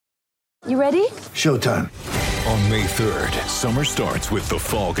You ready? Showtime. On May 3rd, summer starts with The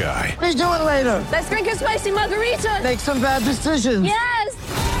Fall Guy. Let's do it later. Let's drink a spicy margarita. Make some bad decisions. Yes!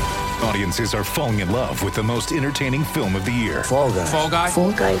 Audiences are falling in love with the most entertaining film of the year. Fall Guy. Fall Guy?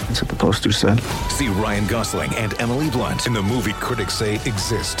 Fall Guy. That's what the poster said. See Ryan Gosling and Emily Blunt in the movie critics say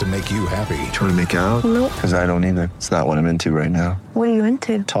exists to make you happy. Trying to make it out? Nope. Because I don't either. It's not what I'm into right now. What are you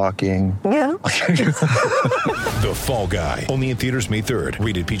into? Talking. Yeah. The Fall Guy. Only in theaters May 3rd.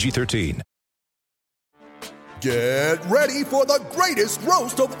 Rated PG-13. Get ready for the greatest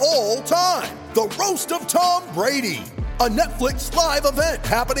roast of all time. The Roast of Tom Brady. A Netflix live event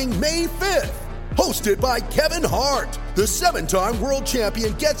happening May 5th. Hosted by Kevin Hart. The 7-time world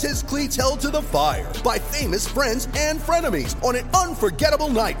champion gets his cleats held to the fire by famous friends and frenemies on an unforgettable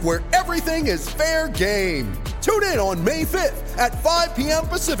night where everything is fair game. Tune in on May 5th at 5 p.m.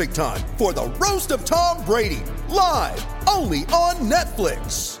 Pacific time for the Roast of Tom Brady. Live only on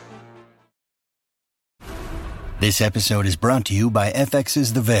Netflix. This episode is brought to you by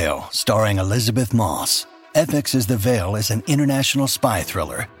FX's The Veil, starring Elizabeth Moss. FX's The Veil is an international spy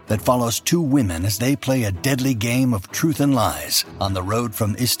thriller that follows two women as they play a deadly game of truth and lies on the road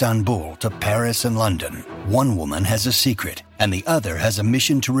from Istanbul to Paris and London. One woman has a secret, and the other has a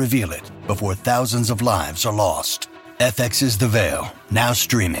mission to reveal it before thousands of lives are lost. FX's The Veil, now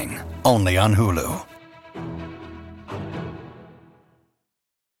streaming, only on Hulu.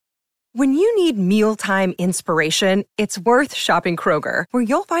 When you need mealtime inspiration, it's worth shopping Kroger, where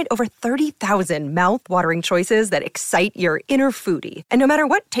you'll find over 30,000 mouth-watering choices that excite your inner foodie. And no matter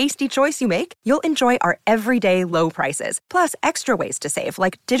what tasty choice you make, you'll enjoy our everyday low prices, plus extra ways to save,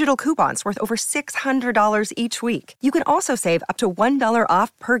 like digital coupons worth over $600 each week. You can also save up to $1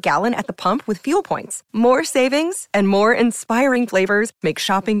 off per gallon at the pump with fuel points. More savings and more inspiring flavors make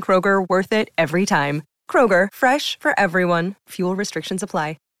shopping Kroger worth it every time. Kroger, fresh for everyone. Fuel restrictions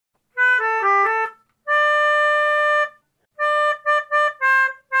apply.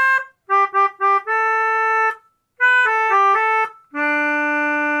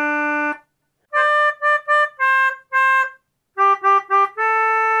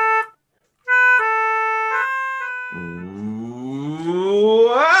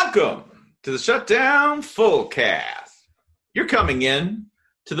 Welcome to the Shutdown Fullcast. You're coming in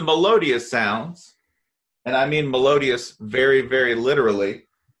to the melodious sounds, and I mean melodious very, very literally,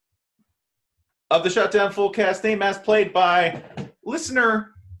 of the Shutdown Fullcast theme as played by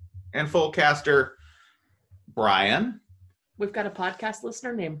listener and fullcaster Brian. We've got a podcast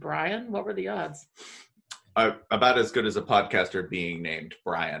listener named Brian. What were the odds? About as good as a podcaster being named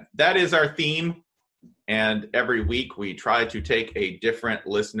Brian. That is our theme. And every week we try to take a different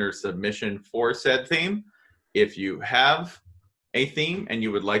listener submission for said theme. If you have a theme and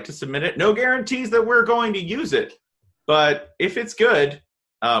you would like to submit it, no guarantees that we're going to use it. But if it's good,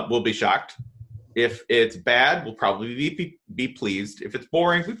 we'll be shocked. If it's bad, we'll probably be pleased. If it's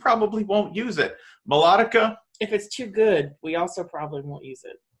boring, we probably won't use it. Melodica? If it's too good, we also probably won't use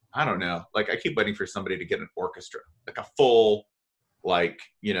it. I don't know. Like, I keep waiting for somebody to get an orchestra. Like a full,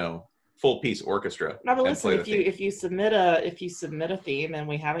 full piece orchestra. No, but listen, if you submit a theme and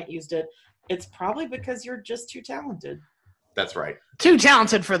we haven't used it, it's probably because you're just too talented. That's right. Too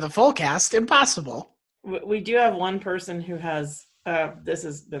talented for the full cast. Impossible. We do have one person who has this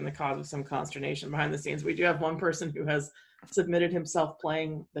has been the cause of some consternation behind the scenes. We do have one person who has submitted himself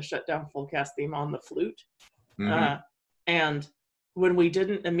playing the Shutdown Fullcast theme on the flute. Mm-hmm. And when we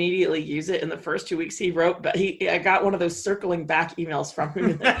didn't immediately use it in the first 2 weeks, he wrote, but I got one of those circling back emails from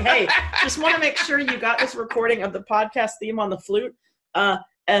him. Like, hey, just want to make sure you got this recording of the podcast theme on the flute.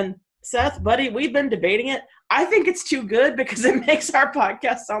 And Seth, buddy, we've been debating it. I think it's too good because it makes our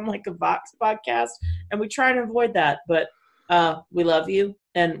podcast sound like a Vox podcast, and we try to avoid that. But we love you,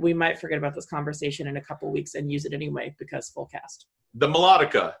 and we might forget about this conversation in a couple weeks and use it anyway because full cast. The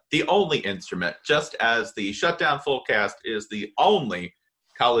melodica, the only instrument, just as the Shutdown Fullcast is the only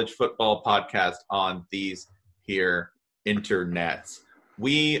college football podcast on these here internets.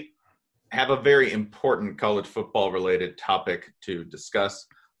 We have a very important college football related topic to discuss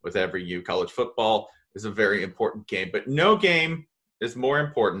with every you. College football is a very important game, but no game is more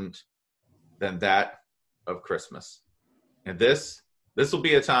important than that of Christmas. And this will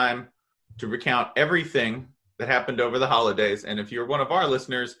be a time to recount everything that happened over the holidays. And if you're one of our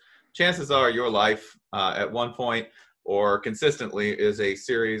listeners, chances are your life at one point or consistently is a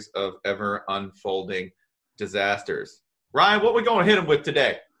series of ever unfolding disasters. Ryan, what we going to hit him with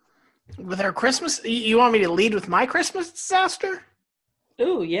today? With our Christmas? You want me to lead with my Christmas disaster?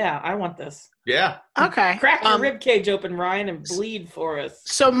 Ooh, yeah, I want this. Yeah. Okay. Crack your rib cage open, Ryan, and bleed for us.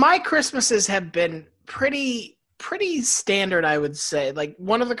 So my Christmases have been pretty pretty standard, I would say. Like,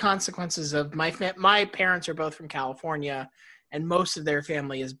 one of the consequences of my parents are both from California, and most of their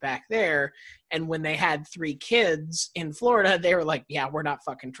family is back there. And when they had 3 kids in Florida, they were like, yeah, we're not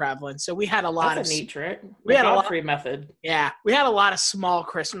fucking traveling. So we had a lot That's of a neat trick. We had a lot, free method. Yeah. We had a lot of small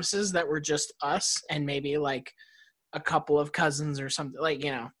Christmases that were just us and maybe like a couple of cousins or something, like,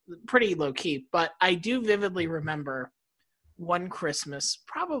 you know, pretty low key. But I do vividly remember one Christmas,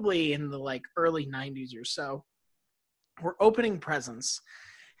 probably in the like early 90s or so, we're opening presents.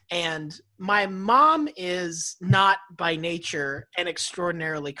 And my mom is not by nature an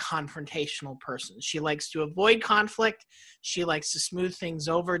extraordinarily confrontational person. She likes to avoid conflict. She likes to smooth things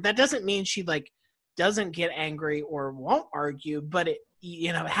over. That doesn't mean she like doesn't get angry or won't argue, but it,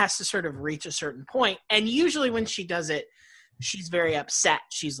 you know, it has to sort of reach a certain point. And usually when she does it, she's very upset.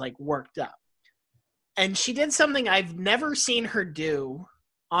 She's like worked up. And she did something I've never seen her do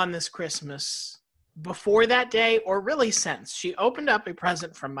on this Christmas before that day, or really since. She opened up a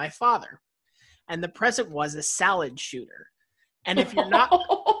present from my father, and the present was a salad shooter. And if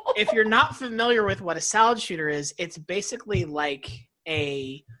you're not familiar with what a salad shooter is, it's basically like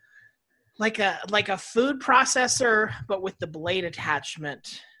a food processor, but with the blade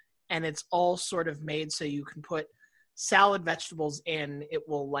attachment, and it's all sort of made so you can put salad vegetables in. It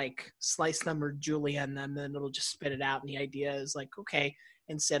will like slice them or julienne them, and it'll just spit it out. And the idea is like, okay,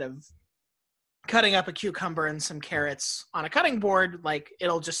 instead of cutting up a cucumber and some carrots on a cutting board, like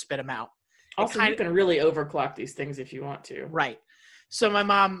it'll just spit them out. Also, you can really overclock these things if you want to. Right. So my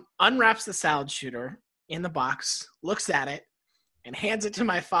mom unwraps the salad shooter in the box, looks at it, and hands it to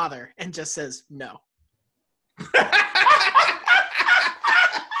my father and just says, no.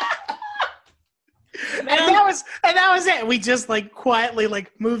 And that was it. We just like quietly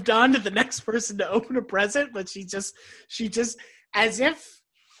like moved on to the next person to open a present, but she just as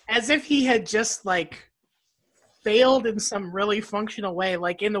if he had just like failed in some really functional way,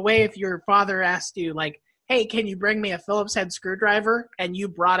 like in the way if your father asked you like, hey, can you bring me a Phillips head screwdriver, and you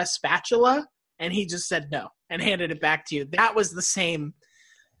brought a spatula, and he just said no and handed it back to you. That was the same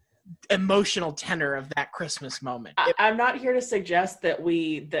emotional tenor of that Christmas moment. I'm not here to suggest that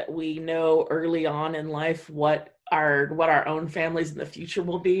we know early on in life what our own families in the future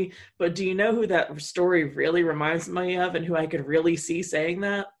will be, but do you know who that story really reminds me of, and who I could really see saying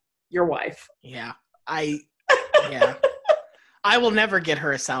that? Your wife. Yeah. I will never get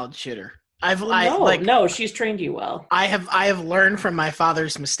her a salad shooter. No, she's trained you well. I have learned from my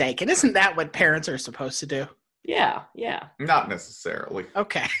father's mistake. And isn't that what parents are supposed to do? Yeah. Not necessarily.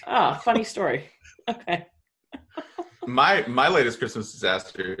 Okay. Oh, funny story. Okay. My latest Christmas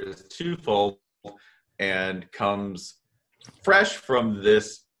disaster is twofold and comes fresh from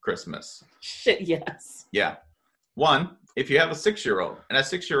this Christmas. Shit, yes. Yeah. One, if you have a 6-year-old, and a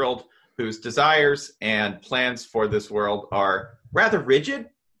 6-year-old whose desires and plans for this world are rather rigid,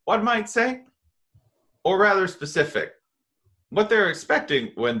 one might say, or rather specific. What they're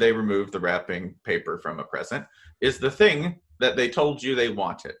expecting when they remove the wrapping paper from a present is the thing that they told you they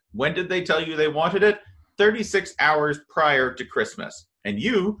wanted. When did they tell you they wanted it? 36 hours prior to Christmas. And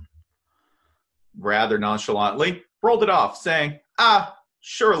you, rather nonchalantly, rolled it off, saying,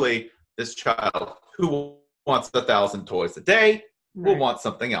 surely this child who wants 1,000 toys a day will want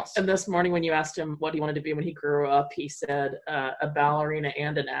something else. And this morning when you asked him what he wanted to be when he grew up, he said a ballerina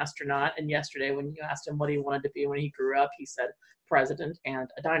and an astronaut. And yesterday when you asked him what he wanted to be when he grew up, he said president and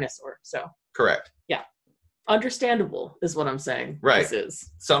a dinosaur. So correct. Yeah. Understandable is what I'm saying. Right. This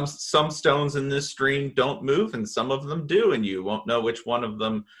is. Some stones in this stream don't move, and some of them do, and you won't know which one of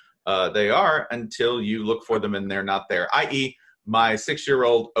them they are until you look for them and they're not there. I.e., my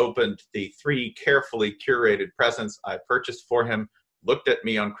 6-year-old opened the 3 carefully curated presents I purchased for him, looked at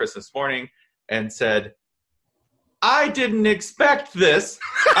me on Christmas morning, and said, I didn't expect this.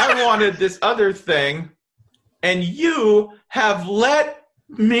 I wanted this other thing, and you have let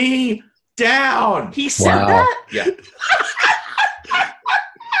me down. He said that? Yeah.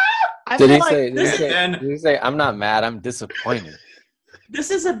 Did he say, I'm not mad, I'm disappointed?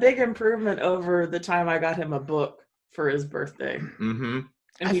 This is a big improvement over the time I got him a book for his birthday. Mm-hmm.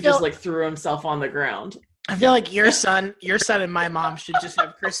 And he just like threw himself on the ground. I feel like your son and my mom should just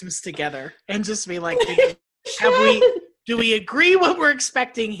have Christmas together and just be like, do we agree what we're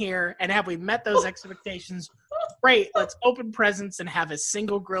expecting here? And have we met those expectations? Great. Let's open presents and have a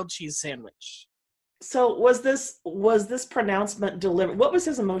single grilled cheese sandwich. So was this pronouncement delivered? What was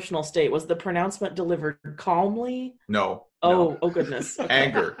his emotional state? Was the pronouncement delivered calmly? No. Oh goodness. Okay.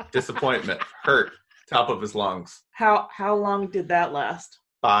 Anger, disappointment, hurt, top of his lungs. How long did that last?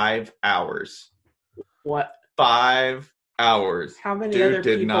 5 hours. What? 5 hours. How many Dude other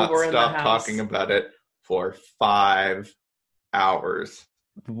did people not were in the stop house? talking about it for 5 hours.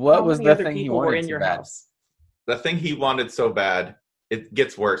 What was the thing he wanted so bad? The thing he wanted so bad, it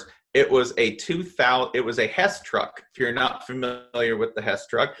gets worse. It was a Hess truck. If you're not familiar with the Hess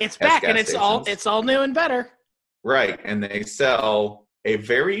truck, it's back and it's all new and better. Right, and they sell a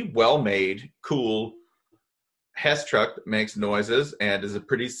very well-made, cool Hess truck that makes noises and is a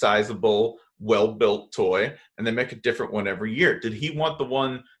pretty sizable, well-built toy, and they make a different one every year. Did he want the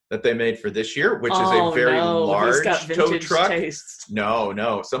one that they made for this year, which is a very large tow truck? Tastes.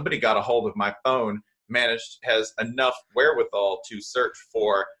 No. Somebody got a hold of my phone, has enough wherewithal to search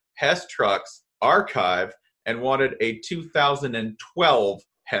for Hess Trucks archive and wanted a 2012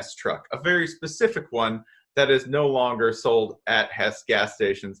 Hess truck, a very specific one that is no longer sold at Hess gas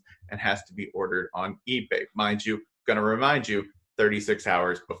stations and has to be ordered on eBay. Mind you, going to remind you, 36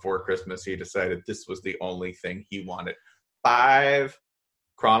 hours before Christmas, he decided this was the only thing he wanted. 5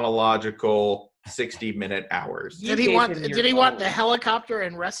 chronological 60-minute hours. Did he want the helicopter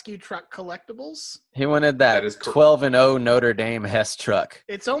and rescue truck collectibles? He wanted that 12-0 Notre Dame Hess truck.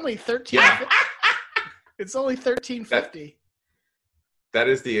 It's only $13. It's only $13.50. That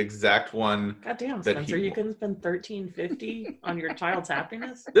is the exact one. God damn, Spencer, you couldn't spend $13.50 on your child's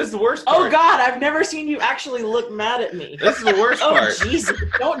happiness? This is the worst part. Oh, God, I've never seen you actually look mad at me. This is the worst part. Oh, Jesus,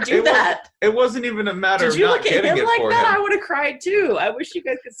 don't do that. It wasn't even a matter of not getting it for him. Did you look at him like that? I would have cried, too. I wish you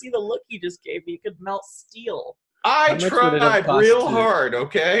guys could see the look he just gave me. You could melt steel. I tried real hard,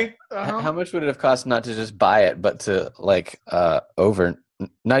 okay? How much would it have cost not to just buy it, but to,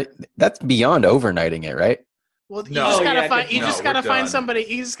 overnight? That's beyond overnighting it, right? Well, you just gotta find somebody.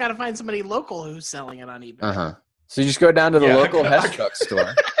 You just gotta find somebody local who's selling it on eBay. So you just go down to the local Hess truck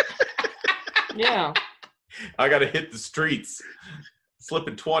store. Yeah. I gotta hit the streets,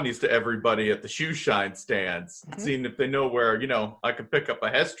 slipping 20s to everybody at the shoe shine stands, seeing if they know where I can pick up a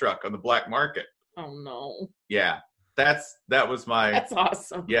Hess truck on the black market. Oh no. Yeah, that was my. That's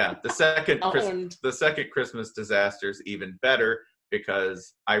awesome. Yeah, the second Christmas disaster is even better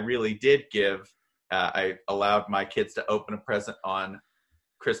because I really did give. I allowed my kids to open a present on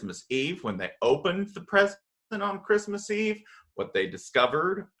Christmas Eve. When they opened the present on Christmas Eve, what they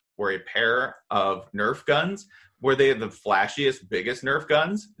discovered were a pair of Nerf guns. Were they the flashiest, biggest Nerf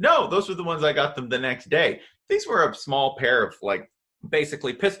guns? No, those were the ones I got them the next day. These were a small pair of,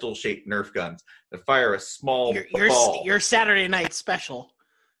 basically pistol-shaped Nerf guns that fire a small ball. Your Saturday night special.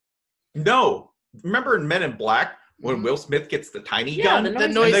 No. Remember in Men in Black? When Will Smith gets the tiny gun, the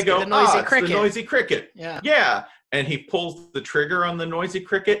noisy cricket. The noisy cricket. Yeah. And he pulls the trigger on the noisy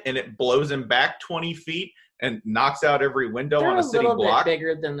cricket, and it blows him back 20 feet and knocks out every window on a city block. They're a little bit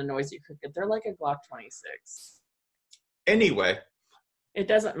bigger than the noisy cricket. They're like a Glock 26. Anyway. It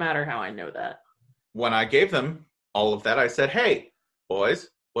doesn't matter how I know that. When I gave them all of that, I said, hey,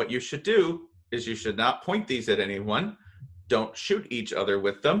 boys, what you should do is you should not point these at anyone. Don't shoot each other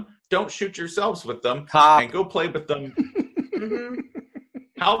with them. Don't shoot yourselves with them. And go play with them.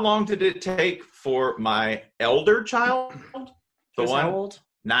 How long did it take for my elder child, the one old?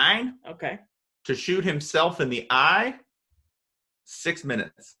 9, to shoot himself in the eye? 6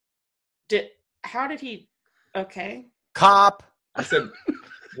 minutes. How did he? Okay. Cop. I said,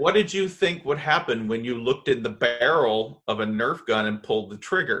 what did you think would happen when you looked in the barrel of a Nerf gun and pulled the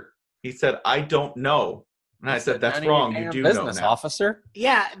trigger? He said, I don't know. And I said, that's wrong. You do know now. Officer?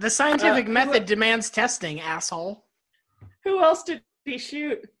 Yeah, the scientific method demands testing, asshole. Who else did he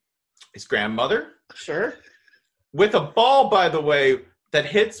shoot? His grandmother. Sure. With a ball, by the way, that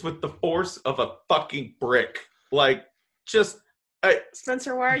hits with the force of a fucking brick.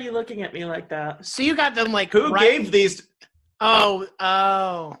 Spencer, why are you looking at me like that? So you got them Who gave these?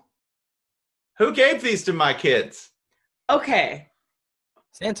 Oh. Who gave these to my kids? Okay.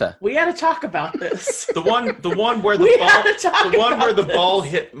 Santa. We got to talk about this. The one where the ball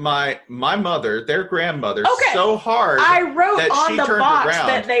hit my mother, their grandmother, so hard. I wrote on the box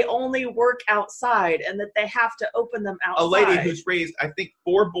that they only work outside and that they have to open them outside. A lady who's raised, I think,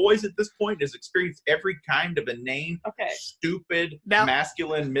 4 boys at this point has experienced every kind of inane, stupid,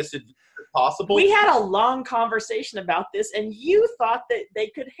 masculine misadventure possible. We had a long conversation about this, and you thought that they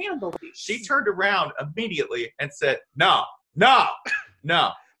could handle these. She turned around immediately and said, No.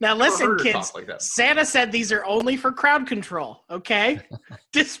 Now listen, kids. Santa said these are only for crowd control. Okay,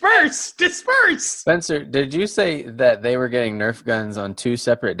 disperse. Spencer, did you say that they were getting Nerf guns on 2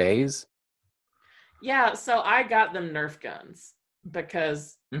 separate days? Yeah. So I got them Nerf guns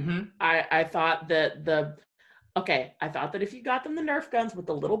because I thought that I thought that if you got them the Nerf guns with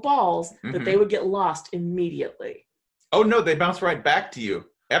the little balls, that they would get lost immediately. Oh no, they bounce right back to you.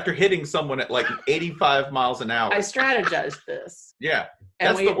 After hitting someone at 85 miles an hour. I strategized this. Yeah.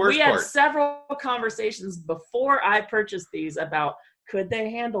 And That's the worst we had part. several conversations before I purchased these about, could they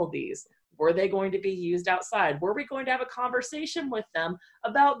handle these? Were they going to be used outside? Were we going to have a conversation with them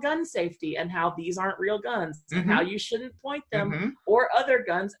about gun safety and how these aren't real guns, and how you shouldn't point them or other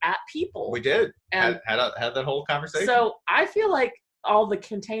guns at people? We did. And had that whole conversation. So I feel like all the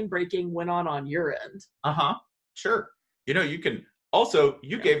contain breaking went on your end. Sure. You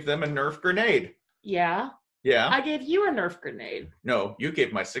gave them a Nerf grenade. Yeah. Yeah. I gave you a Nerf grenade. No, you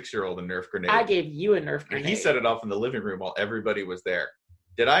gave my 6-year-old a Nerf grenade. I gave you a Nerf grenade. And he set it off in the living room while everybody was there.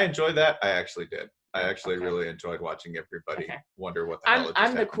 Did I enjoy that? I actually did. I actually really enjoyed watching everybody wonder what the hell it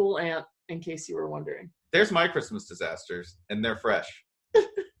I'm the cool aunt, in case you were wondering. There's my Christmas disasters, and they're fresh.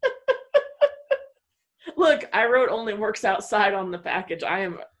 Look, I wrote only works outside on the package. I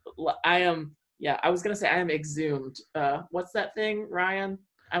am, I was going to say I am exhumed. What's that thing, Ryan?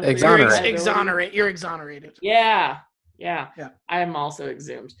 Exonerate. You're exonerated. Yeah. I am also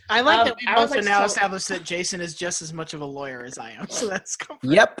exhumed. I like that we both now established that Jason is just as much of a lawyer as I am. So that's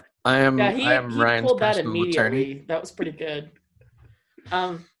comforting. Yep. I am he Ryan's pulled that personal immediately. attorney. That was pretty good.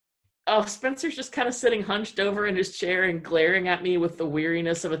 Spencer's just kind of sitting hunched over in his chair and glaring at me with the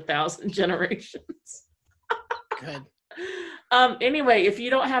weariness of 1,000 generations. Good. Anyway, if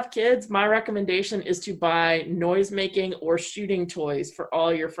you don't have kids, my recommendation is to buy noise-making or shooting toys for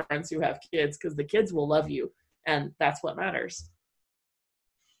all your friends who have kids, because the kids will love you, and that's what matters.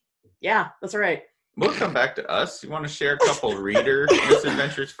 Yeah, that's right. We'll come back to us. You want to share a couple reader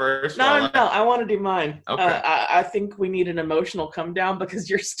misadventures first? No, I want to do mine. Okay. I think we need an emotional come down because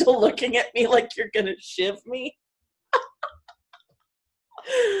you're still looking at me like you're going to shiv me.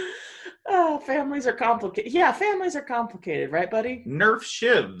 Families are complicated. Yeah, families are complicated, right, buddy? Nerf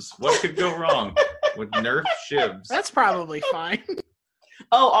shivs. What could go wrong with Nerf shivs? That's probably fine.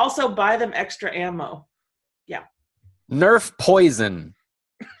 Oh, also buy them extra ammo. Yeah. Nerf poison.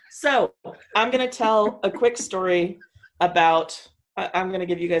 So I'm going to tell a quick story about, I'm going to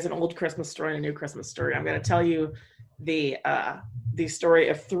give you guys an old Christmas story and a new Christmas story. I'm going to tell you the story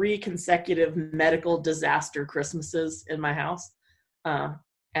of 3 consecutive medical disaster Christmases in my house.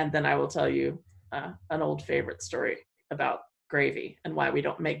 And then I will tell you an old favorite story about gravy and why we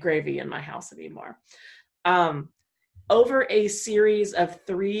don't make gravy in my house anymore. Over a series of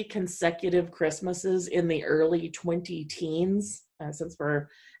 3 consecutive Christmases in the early 20-teens, since we're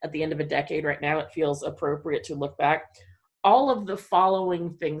at the end of a decade right now, it feels appropriate to look back. All of the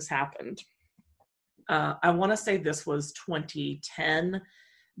following things happened. I want to say this was 2010.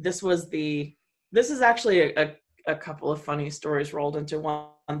 This is actually a couple of funny stories rolled into one.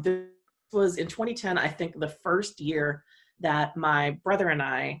 This was in 2010, I think, the first year that my brother and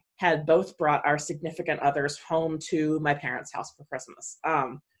I had both brought our significant others home to my parents' house for Christmas.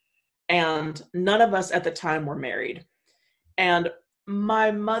 And none of us at the time were married. And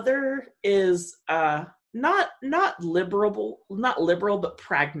my mother is not liberal, but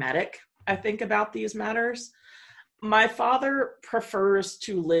pragmatic, I think, about these matters. My father prefers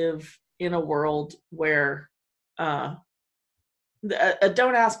to live in a world where a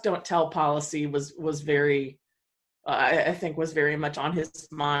don't ask, don't tell policy was very, I think, was very much on his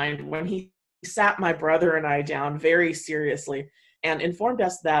mind when he sat my brother and I down very seriously and informed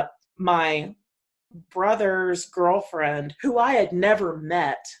us that my brother's girlfriend, who I had never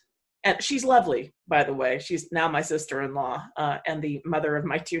met, and she's lovely, by the way. She's now my sister-in-law and the mother of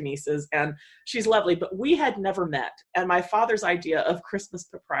my 2 nieces, and she's lovely, but we had never met. And my father's idea of Christmas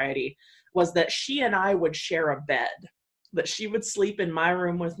propriety was that she and I would share a bed, that she would sleep in my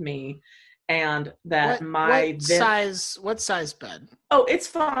room with me, and that what size bed? Oh, it's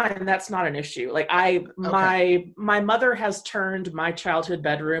fine. That's not an issue. Like my mother has turned my childhood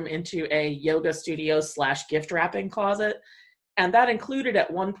bedroom into a yoga studio / gift wrapping closet. And that included at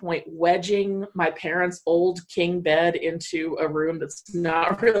one point wedging my parents' old king bed into a room that's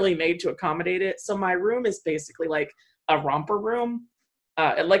not really made to accommodate it. So my room is basically like a romper room.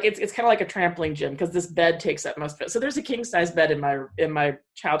 Like it's kind of like a trampoline gym because this bed takes up most of it. So there's a king size bed in my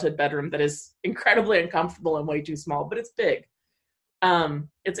childhood bedroom that is incredibly uncomfortable and way too small, but it's big.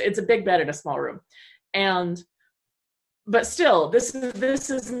 It's a big bed in a small room, but still, this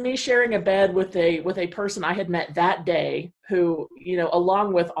is me sharing a bed with a person I had met that day who,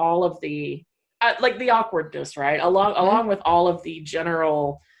 along with all of the like the awkwardness, right? Along with all of the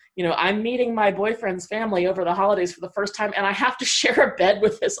general. I'm meeting my boyfriend's family over the holidays for the first time, and I have to share a bed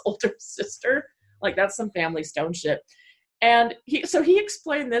with his older sister. Like, that's some family stone shit. And he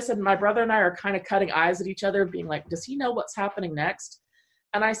explained this, and my brother and I are kind of cutting eyes at each other, being like, does he know what's happening next?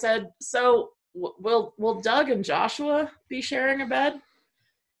 And I said, so will Doug and Joshua be sharing a bed?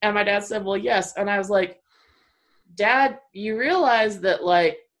 And my dad said, well, yes. And I was like, Dad, you realize that,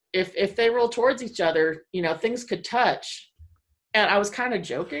 like, if they roll towards each other, you know, things could touch. And I was kind of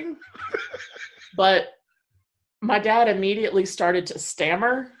joking, but my dad immediately started to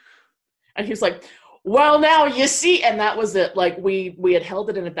stammer. And he was like, well, now you see. And that was it. Like, we had held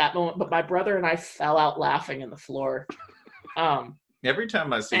it in at that moment, but my brother and I fell out laughing in the floor. Every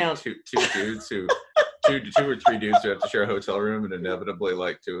time I see two dudes two or three dudes who have to share a hotel room, and inevitably,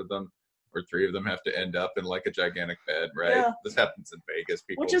 like, two of them or three of them have to end up in, like, a gigantic bed, right? Yeah. This happens in Vegas.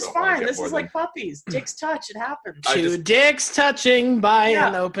 People which is fine. This is like puppies. Dicks touch. It happens. Two dicks touching by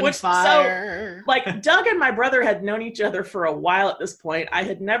an open fire. So, like, Doug and my brother had known each other for a while at this point. I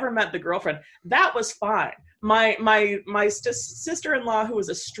had never met the girlfriend. That was fine. My sister-in-law, who was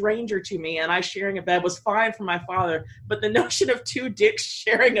a stranger to me, and I sharing a bed was fine for my father. But the notion of two dicks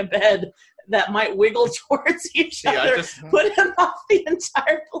sharing a bed that might wiggle towards each other put him off the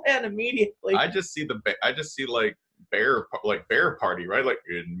entire plan immediately. I just see like bear party, right? Like,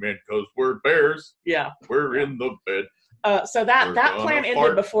 in men, because we're bears. Yeah, we're in the bed. So that plan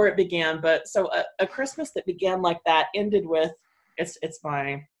ended before it began. But so a Christmas that began like that ended with it's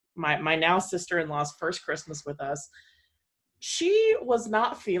my now sister-in-law's first Christmas with us. She was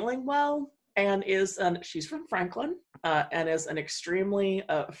not feeling well. And she's from Franklin, and is an extremely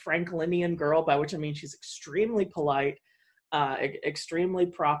Franklinian girl, by which I mean she's extremely polite, extremely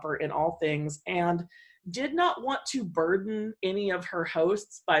proper in all things, and did not want to burden any of her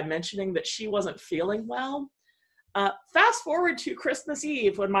hosts by mentioning that she wasn't feeling well. Fast forward to Christmas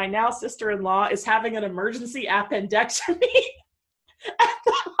Eve, when my now sister-in-law is having an emergency appendectomy at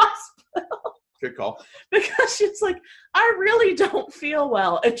the hospital. Good call. Because she's like, I really don't feel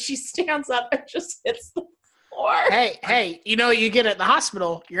well. And she stands up and just hits the floor. Hey, you know what you get at the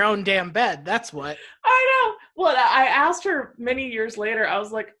hospital? Your own damn bed. That's what. I know. Well, I asked her many years later, I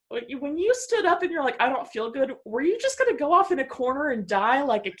was like, when you stood up and you're like, I don't feel good, were you just going to go off in a corner and die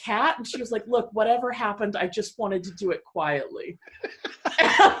like a cat? And she was like, look, whatever happened, I just wanted to do it quietly.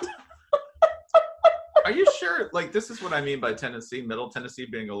 Are you sure? Like, this is what I mean by Tennessee, Middle Tennessee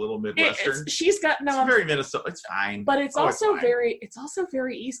being a little Midwestern. She's got it's very Minnesota. It's fine. But it's also very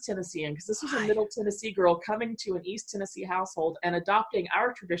East Tennessean, because this was a Middle Tennessee girl coming to an East Tennessee household and adopting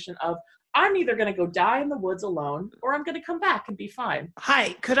our tradition of, I'm either going to go die in the woods alone, or I'm going to come back and be fine.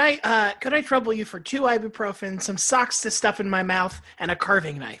 Hi, could I trouble you for 2 ibuprofen, some socks to stuff in my mouth, and a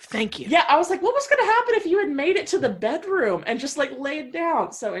carving knife? Thank you. Yeah, I was like, what was going to happen if you had made it to the bedroom and just, like, laid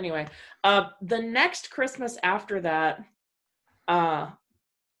down? So anyway, the next Christmas after that, about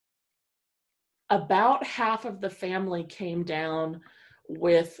half of the family came down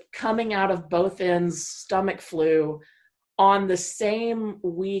with coming out of both ends stomach flu on the same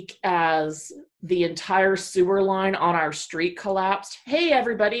week as the entire sewer line on our street collapsed. Hey,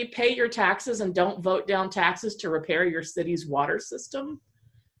 everybody, pay your taxes and don't vote down taxes to repair your city's water system.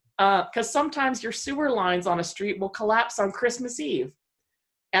 Because sometimes your sewer lines on a street will collapse on Christmas Eve,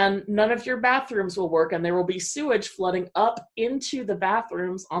 and none of your bathrooms will work, and there will be sewage flooding up into the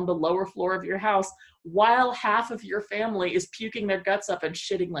bathrooms on the lower floor of your house while half of your family is puking their guts up and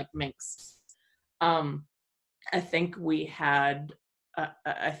shitting like minks. I think we had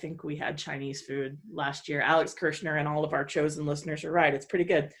Chinese food last year. Alex Kirshner and all of our chosen listeners are right. It's pretty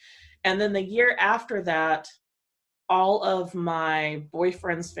good. And then the year after that, all of my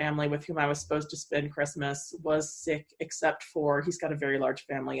boyfriend's family with whom I was supposed to spend Christmas was sick, except for, he's got a very large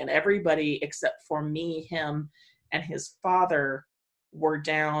family, and everybody except for me, him, and his father were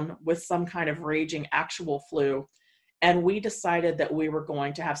down with some kind of raging actual flu. And we decided that we were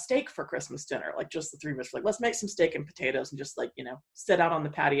going to have steak for Christmas dinner, like just the three of us. Like, let's make some steak and potatoes and just, like, you know, sit out on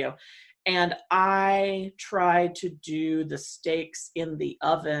the patio. And I tried to do the steaks in the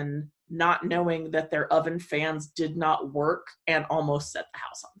oven, not knowing that their oven fans did not work, and almost set the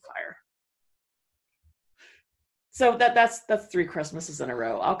house on fire. So that's 3 Christmases in a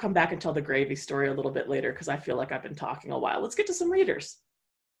row. I'll come back and tell the gravy story a little bit later, because I feel like I've been talking a while. Let's get to some readers.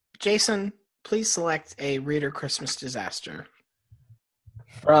 Jason, please select a reader Christmas disaster.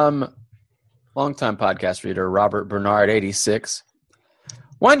 From longtime podcast reader Robert Bernard, 86.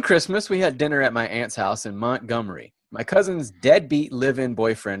 One Christmas, we had dinner at my aunt's house in Montgomery. My cousin's deadbeat live-in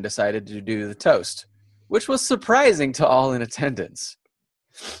boyfriend decided to do the toast, which was surprising to all in attendance.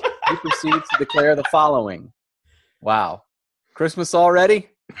 He proceeded to declare the following. Wow. Christmas already?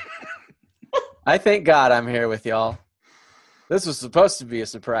 I thank God I'm here with y'all. This was supposed to be a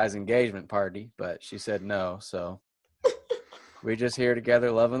surprise engagement party, but she said no, so we're just here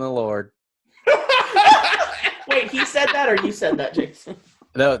together loving the Lord. Wait, he said that or you said that, Jason?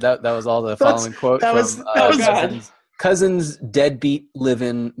 No, that was all the following quote from cousin's deadbeat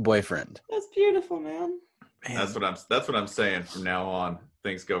live-in boyfriend. That's beautiful, man. That's what I'm saying from now on.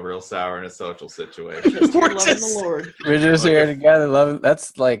 Things go real sour in a social situation. We're loving the Lord. We're just here together, loving.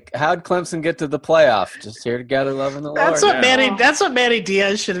 That's like, how'd Clemson get to the playoff? Just here together, loving the That's Lord. what That's what Manny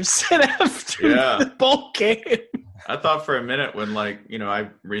Diaz should have said after the bowl game. I thought for a minute when, I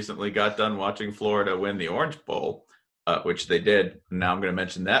recently got done watching Florida win the Orange Bowl, which they did. Now I'm going to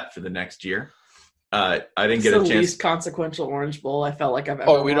mention that for the next year. I didn't get a chance. The least consequential Orange Bowl I felt like I've ever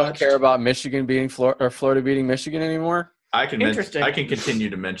Oh, we watched. don't care about Michigan beating Florida or Florida beating Michigan anymore? I can continue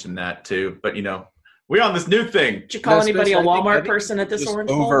to mention that too, but we on this new thing. Did you call anybody a Walmart person at this Orange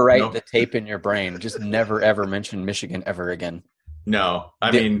Bowl? Overwrite the tape in your brain. Just never ever mention Michigan ever again. No,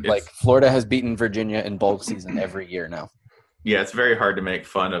 I mean, Florida has beaten Virginia in bowl season every year now. Yeah, it's very hard to make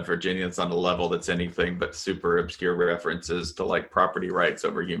fun of Virginians on a level that's anything but super obscure references to property rights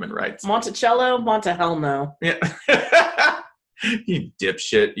over human rights. Monticello, hell no. Yeah. You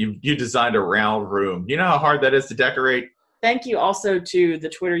dipshit. You designed a round room. You know how hard that is to decorate? Thank you also to the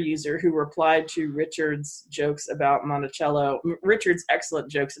Twitter user who replied to Richard's jokes about Monticello, Richard's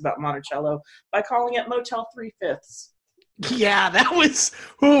excellent jokes about Monticello, by calling it Motel 3/5. Yeah, that was,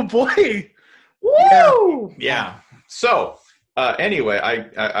 oh boy. Woo! Yeah. So, anyway,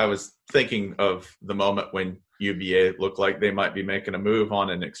 I was thinking of the moment when UVA looked like they might be making a move on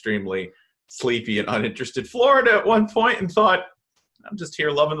an extremely sleepy and uninterested Florida at one point and thought, I'm just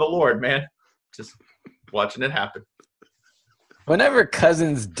here loving the Lord, man. Just watching it happen. Whenever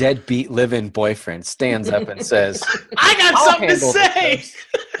Cousin's deadbeat live-in boyfriend stands up and says, I got something to say.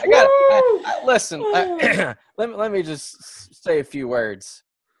 Listen, let me just say a few words.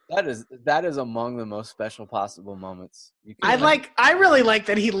 That is among the most special possible moments. I really like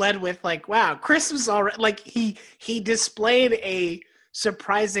that he led with wow, Chris was already he displayed a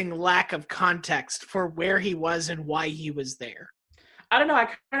surprising lack of context for where he was and why he was there. I don't know. I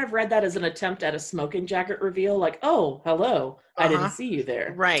kind of read that as an attempt at a smoking jacket reveal. Oh, hello. I didn't see you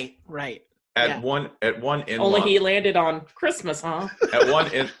there. Right. At one in-law. Only he landed on Christmas, huh?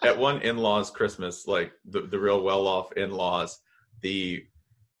 At one in-laws Christmas, the real well-off in-laws, the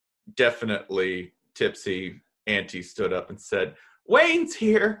definitely tipsy auntie stood up and said, Wayne's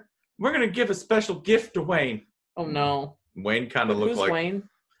here. We're going to give a special gift to Wayne. Oh, no. Wayne kind of looked like... Wayne?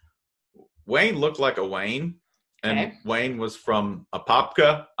 Wayne looked like a Wayne. And okay. Wayne was from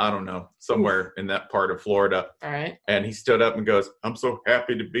Apopka, I don't know, somewhere in that part of Florida. All right. And he stood up and goes, I'm so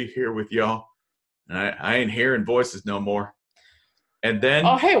happy to be here with y'all. And I ain't hearing voices no more. And then...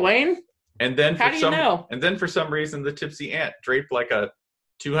 Oh, hey, Wayne. And then How do you know? And then for some reason, the tipsy aunt draped a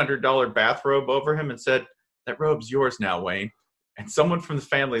 $200 bathrobe over him and said, that robe's yours now, Wayne. And someone from the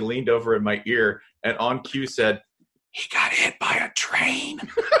family leaned over in my ear and on cue said, he got hit by a train.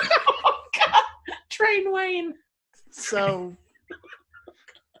 Oh, God. Train Wayne. So,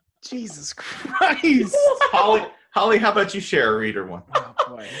 Jesus Christ. Holly, how about you share a reader one? Oh,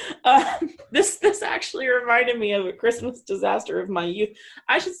 boy. This actually reminded me of a Christmas disaster of my youth.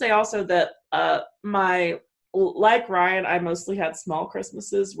 I should say also that like Ryan, I mostly had small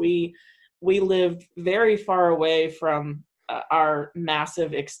Christmases. We lived very far away from our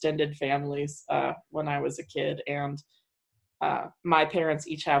massive extended families when I was a kid, and my parents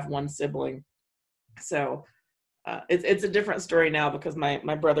each have one sibling. So it's a different story now because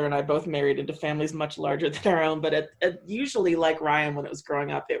my brother and I both married into families much larger than our own. But it usually, like Ryan, when it was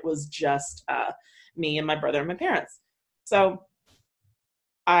growing up, it was just me and my brother and my parents. So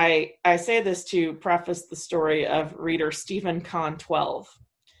I say this to preface the story of reader Stephen Kahn 12.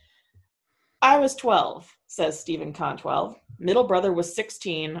 I was 12, says Stephen Kahn 12. Middle brother was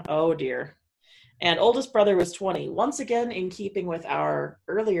 16. Oh, dear. And oldest brother was 20. Once again, in keeping with our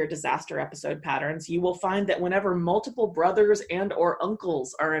earlier disaster episode patterns, you will find that whenever multiple brothers and or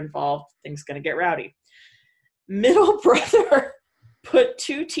uncles are involved, things going to get rowdy. Middle brother put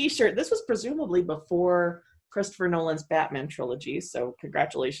 2 t-shirts. This was presumably before Christopher Nolan's Batman trilogy, so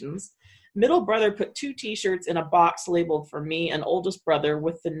congratulations. Middle brother put 2 t-shirts in a box labeled for me and oldest brother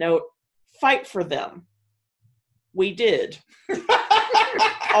with the note, "Fight for them." We did.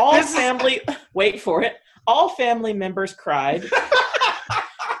 All family members cried.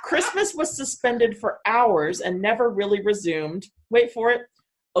 Christmas was suspended for hours and never really resumed. Wait for it.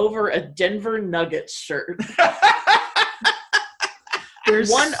 Over a Denver Nuggets shirt.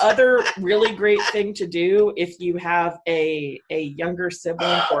 There's one other really great thing to do if you have a younger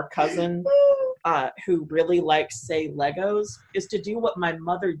sibling or cousin who really likes, say, Legos, is to do what my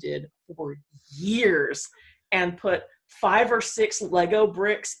mother did for years and put 5 or 6 Lego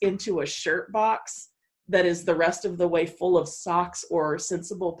bricks into a shirt box, that is the rest of the way full of socks or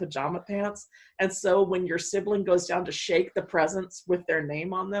sensible pajama pants. And so when your sibling goes down to shake the presents with their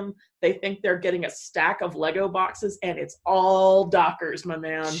name on them, they think they're getting a stack of Lego boxes, and it's all Dockers, my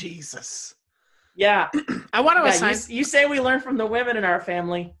man. Jesus. Yeah. I want to assign. You say we learn from the women in our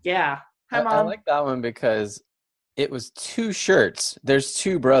family. Yeah. Hi, Mom. I like that one because it was 2 shirts. There's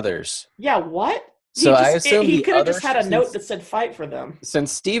 2 brothers. Yeah, what? So I assume he could have other just had a note that said "fight for them."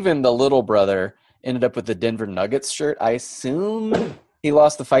 Since Steven, the little brother, ended up with the Denver Nuggets shirt, I assume he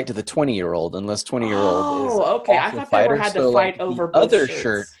lost the fight to the 20-year-old, unless 20-year-old is okay. I thought they had to fight over the both other shirts.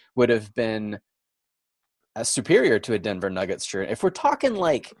 shirt would have been superior to a Denver Nuggets shirt. If we're talking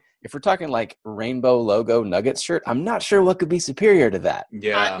like rainbow logo Nuggets shirt, I'm not sure what could be superior to that.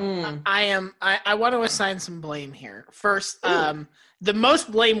 Yeah. I want to assign some blame here. First, the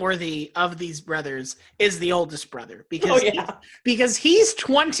most blameworthy of these brothers is the oldest brother because he's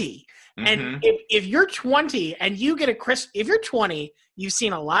 20. And if you're 20 and you get if you're 20, you've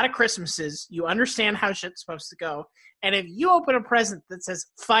seen a lot of Christmases, you understand how shit's supposed to go. And if you open a present that says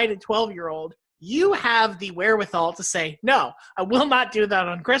fight a 12-year-old, you have the wherewithal to say, no, I will not do that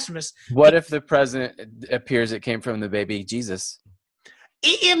on Christmas. What if the present appears it came from the baby Jesus?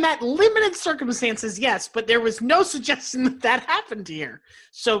 In that limited circumstances, yes, but there was no suggestion that happened here.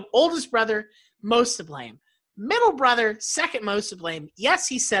 So oldest brother, most to blame. Middle brother, second most to blame. Yes,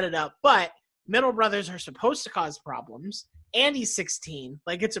 he set it up, but middle brothers are supposed to cause problems. And he's 16.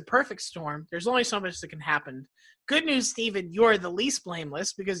 Like, it's a perfect storm. There's only so much that can happen. Good news, Steven, you're the least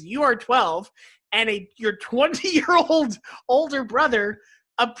blameless because you are 12, and your 20-year-old older brother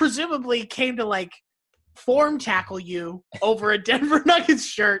presumably came to, like, form tackle you over a Denver Nuggets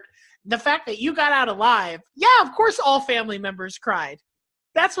shirt. The fact that you got out alive, yeah, of course all family members cried.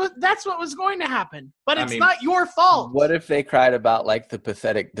 That's what was going to happen. But it's not your fault. What if they cried about, like, the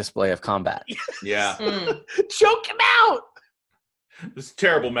pathetic display of combat? Yeah. Choke him out! This is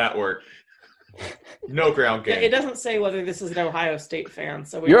terrible mat work. No ground game. It doesn't say whether this is an Ohio State fan.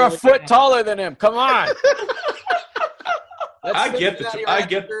 So you're a foot taller than him. Come on. I get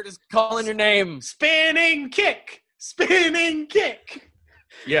is calling your name. Spinning kick.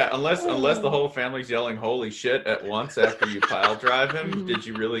 Yeah, unless the whole family's yelling "holy shit" at once after you pile drive him, did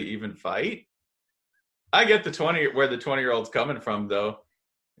you really even fight? I get where the 20-year-old's coming from, though.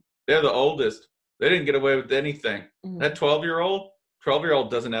 They're the oldest. They didn't get away with anything. That 12-year-old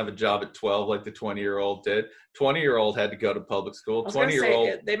doesn't have a job at 12 like the 20-year-old did. 20-year-old had to go to public school.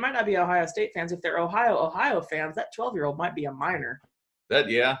 20-year-old. They might not be Ohio State fans. If they're Ohio fans, that 12-year-old might be a minor.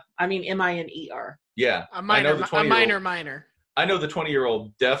 I mean, M-I-N-E-R. Yeah. A minor. I know the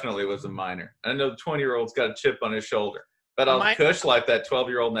 20-year-old definitely was a minor. I know the 20-year-old's got a chip on his shoulder. But I'll cush like that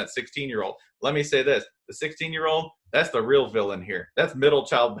 12-year-old and that 16-year-old. Let me say this. The 16-year-old, that's the real villain here. That's middle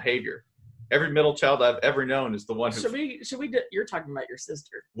child behavior. Every middle child I've ever known is the one who you're talking about your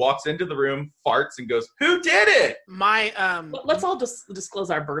sister. Walks into the room, farts, and goes, "Who did it?" Let's all just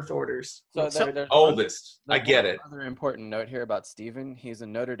disclose our birth orders. So oldest. I get it. Another important note here about Steven. He's a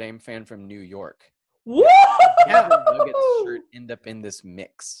Notre Dame fan from New York. Woo! Yeah, Nuggets shirt end up in this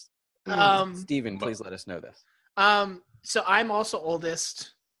mix. Steven, please let us know this. So I'm also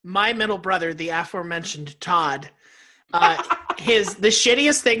oldest. My middle brother, the aforementioned Todd, the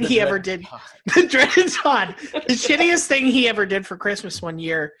shittiest thing he ever did, the dreaded Todd, the shittiest thing he ever did for Christmas one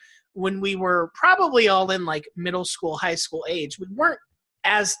year when we were probably all in like middle school, high school age. We weren't,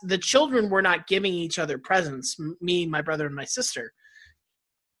 as the children were not giving each other presents, me, my brother, and my sister,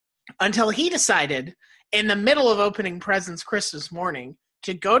 until he decided in the middle of opening presents Christmas morning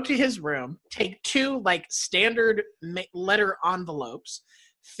to go to his room, take 2 like standard letter envelopes,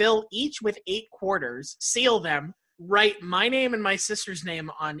 fill each with 8 quarters, seal them, write my name and my sister's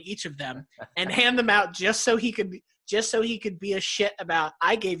name on each of them, and hand them out just so he could be a shit about,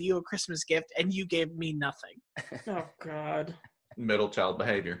 I gave you a Christmas gift and you gave me nothing. Oh God. Middle child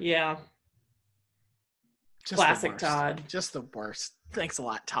behavior. Yeah. Just classic Todd. Just the worst. Thanks a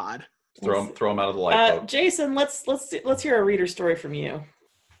lot, Todd. Throw him out of the lifeboat. Jason, let's hear a reader story from you.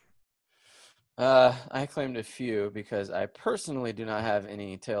 I claimed a few because I personally do not have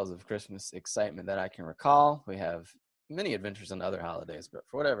any tales of Christmas excitement that I can recall. We have many adventures on other holidays, but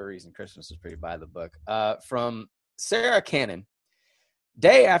for whatever reason, Christmas was pretty by the book. From Sarah Cannon.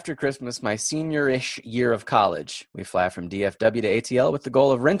 Day after Christmas, my senior-ish year of college. We fly from DFW to ATL with the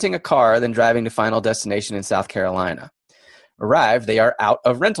goal of renting a car, then driving to Final Destination in South Carolina. Arrived, they are out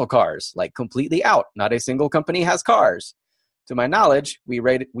of rental cars, like completely out. Not a single company has cars. To my knowledge, we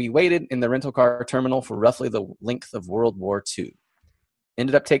waited in the rental car terminal for roughly the length of World War II.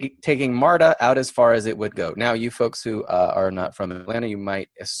 ended up taking MARTA out as far as it would go. Now, you folks who are not from Atlanta, you might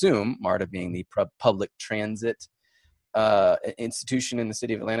assume, MARTA being the public transit institution in the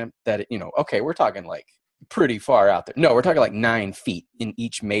city of Atlanta, that, okay, we're talking like pretty far out there. No, we're talking like 9 feet in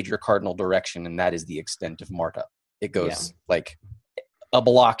each major cardinal direction, and that is the extent of MARTA. It goes like a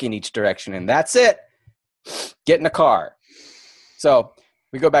block in each direction, and that's it. Get in a car. So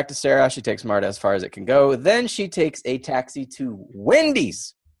we go back to Sarah. She takes MARTA as far as it can go. Then she takes a taxi to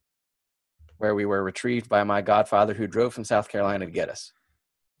Wendy's, where we were retrieved by my godfather, who drove from South Carolina to get us.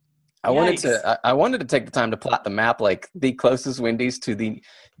 I wanted to take the time to plot the map, like the closest Wendy's to the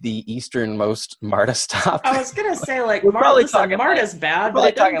easternmost MARTA stop. I was gonna say, like, we're probably talking MARTA's bad, but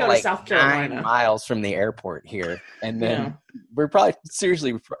it doesn't go to South 9 Carolina. miles from the airport here, and then we're probably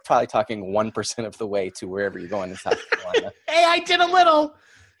talking 1% of the way to wherever you're going in South Carolina. Hey, I did a little.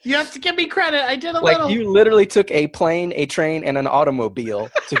 You have to give me credit. I did a little. Like, you literally took a plane, a train, and an automobile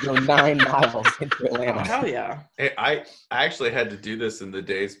to go 9 miles into Atlanta. Hell yeah. Hey, I actually had to do this in the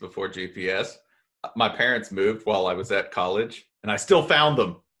days before GPS. My parents moved while I was at college, and I still found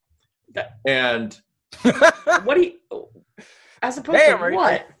them. And what do you, as opposed to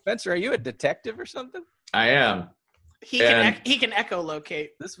what? Spencer, are you a detective or something? I am. He can echolocate.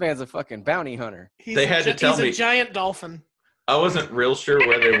 This man's a fucking bounty hunter. He's a giant dolphin. I wasn't real sure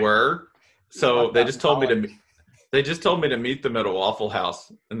where they were, so they just told me to meet them at a Waffle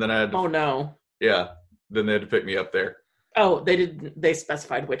House, and then I had to, oh no. Yeah, then they had to pick me up there. Oh, they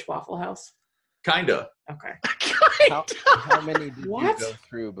specified which Waffle House? Kinda. Okay. How many did you go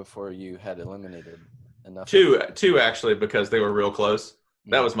through before you had eliminated enough? Two actually, because they were real close.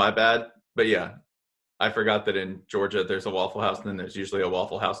 That was my bad. But yeah, I forgot that in Georgia there's a Waffle House, and then there's usually a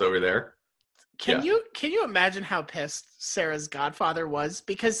Waffle House over there. Can you imagine how pissed Sarah's godfather was?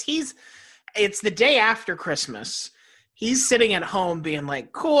 Because it's the day after Christmas. He's sitting at home being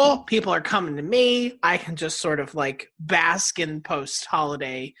like, cool, people are coming to me. I can just sort of like bask in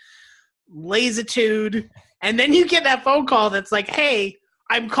post-holiday lassitude. And then you get that phone call that's like, hey,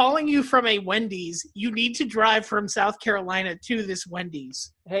 I'm calling you from a Wendy's. You need to drive from South Carolina to this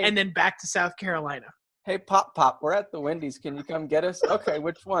Wendy's and then back to South Carolina. Hey, Pop, we're at the Wendy's. Can you come get us? Okay,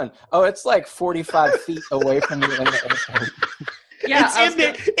 which one? Oh, it's like 45 feet away from the airport. Yeah,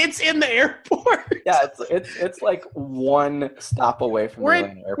 it's in the airport. Yeah, it's like one stop away from the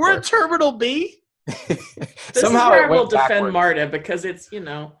airport. We're at Terminal B. Somehow is where I will defend MARTA, because it's,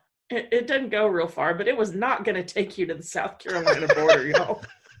 it doesn't go real far, but it was not going to take you to the South Carolina border, y'all.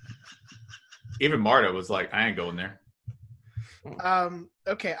 Even MARTA was like, I ain't going there.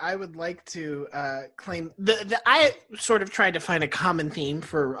 Okay, I would like to claim I sort of tried to find a common theme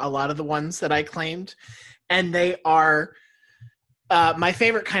for a lot of the ones that I claimed, and they are my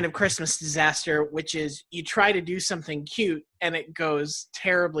favorite kind of Christmas disaster, which is you try to do something cute and it goes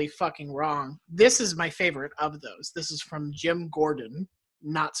terribly fucking wrong. This is my favorite of those. This is from Jim Gordon,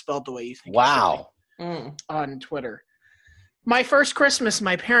 not spelled the way you think. Wow. On Twitter. My first Christmas,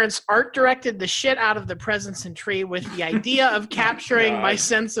 my parents art directed the shit out of the presents and tree with the idea of capturing my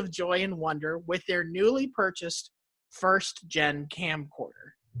sense of joy and wonder with their newly purchased first-gen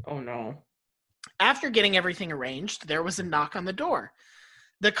camcorder. Oh, no. After getting everything arranged, there was a knock on the door.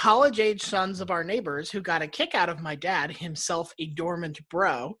 The college-age sons of our neighbors, who got a kick out of my dad, himself a dormant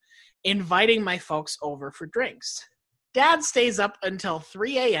bro, inviting my folks over for drinks. Dad stays up until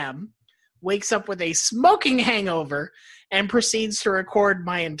 3 a.m., wakes up with a smoking hangover, and proceeds to record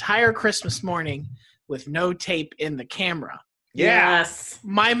my entire Christmas morning with no tape in the camera. Yes.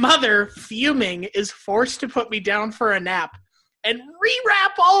 My mother, fuming, is forced to put me down for a nap and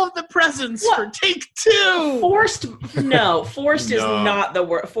rewrap all of the presents for take 2. Forced is not the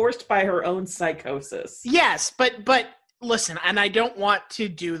word. Forced by her own psychosis. Yes, but listen, and I don't want to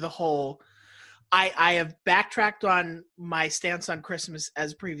do the whole... I have backtracked on my stance on Christmas,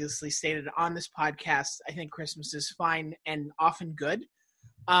 as previously stated on this podcast. I think Christmas is fine and often good.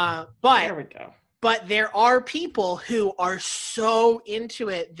 But there we go. But there are people who are so into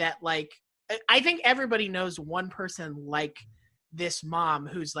it that, like, I think everybody knows one person like this mom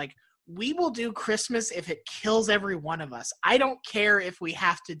who's like, we will do Christmas if it kills every one of us. I don't care if we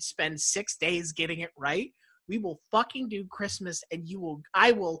have to spend 6 days getting it right. We will fucking do Christmas, and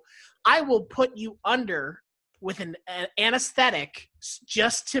I will put you under with an anesthetic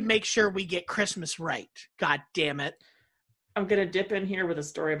just to make sure we get Christmas right. God damn it. I'm going to dip in here with a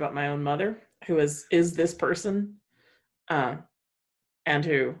story about my own mother, who is this person, and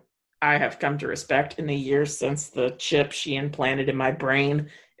who I have come to respect in the years since the chip she implanted in my brain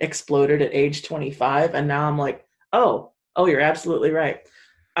exploded at age 25. And now I'm like, oh, you're absolutely right.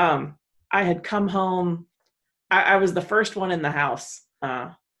 I had come home. I was the first one in the house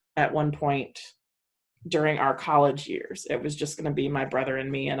at one point during our college years. It was just going to be my brother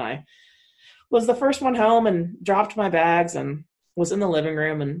and me, and I was the first one home and dropped my bags and was in the living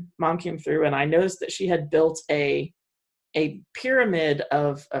room, and Mom came through, and I noticed that she had built a pyramid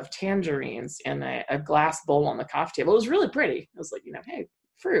of tangerines in a glass bowl on the coffee table. It was really pretty. It was like, hey,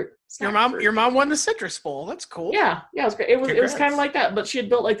 fruit. Your mom won the citrus bowl. That's cool. Yeah, it was great. It was kind of like that, but she had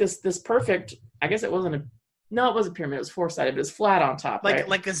built like this perfect. I guess it wasn't it was a pyramid. It was four-sided, but it was flat on top,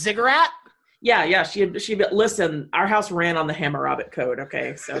 like a ziggurat. Yeah. She listen. Our house ran on the Hammurabi Code.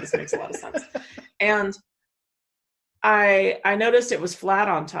 Okay, so this makes a lot of sense. And I noticed it was flat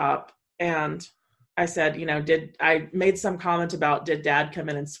on top, and I said, I made some comment about, did Dad come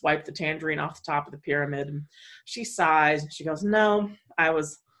in and swipe the tangerine off the top of the pyramid? And she sighs. She goes, no, I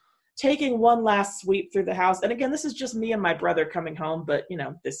was taking one last sweep through the house. And again, this is just me and my brother coming home. But,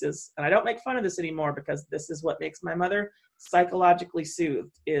 this is, and I don't make fun of this anymore because this is what makes my mother psychologically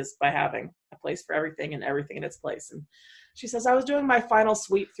soothed, is by having a place for everything and everything in its place. And she says, I was doing my final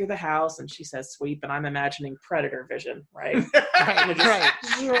sweep through the house, and she says sweep, and I'm imagining predator vision, right?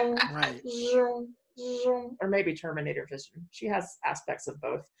 Right. Or maybe Terminator vision. She has aspects of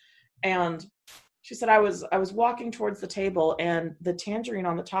both. And she said, I was walking towards the table, and the tangerine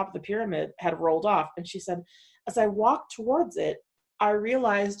on the top of the pyramid had rolled off. And she said, as I walked towards it, I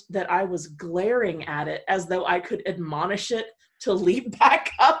realized that I was glaring at it as though I could admonish it to leap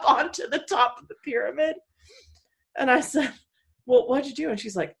back up onto the top of the pyramid. And I said, well, what'd you do? And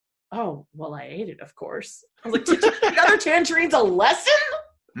she's like, oh, well, I ate it, of course. I was like, did you give other tangerines a lesson?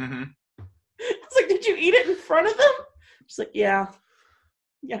 Mm-hmm. I was like, did you eat it in front of them? She's like, yeah,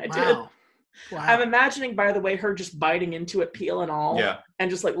 I did. Wow. I'm imagining, by the way, her just biting into it, peel and all, and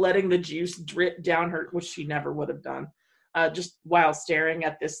just like letting the juice drip down her, which she never would have done, just while staring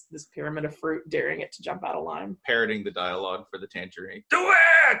at this pyramid of fruit, daring it to jump out of line. Parroting the dialogue for the tangerine. Do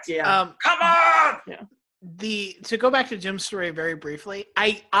it! Yeah. Come on! Yeah. To go back to Jim's story very briefly,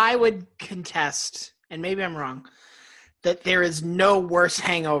 I would contest, and maybe I'm wrong, that there is no worse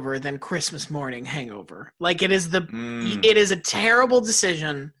hangover than Christmas morning hangover. Like it is it is a terrible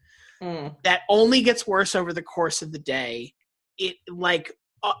decision that only gets worse over the course of the day. It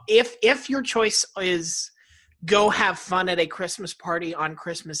if your choice is go have fun at a Christmas party on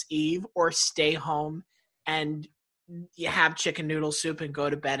Christmas Eve or stay home and you have chicken noodle soup and go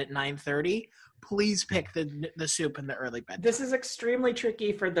to bed at 9:30, please pick the soup in the early bed. This is extremely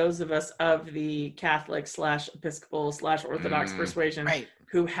tricky for those of us of the Catholic / Orthodox persuasion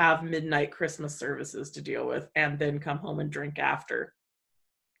who have midnight Christmas services to deal with and then come home and drink after.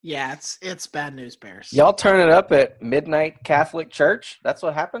 Yeah, it's bad news bears. Y'all turn it up at midnight Catholic church? That's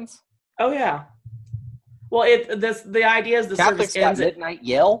what happens? Oh, yeah. Well, the idea is the Catholics service ends got midnight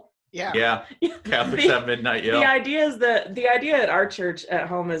yell? Yeah. Catholics have midnight yell. The idea at our church at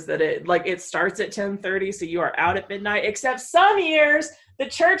home is that it starts at 10:30, so you are out at midnight. Except some years the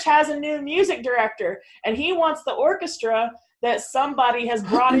church has a new music director, and he wants the orchestra that somebody has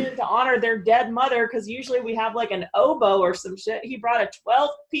brought in to honor their dead mother. Because usually we have like an oboe or some shit. He brought a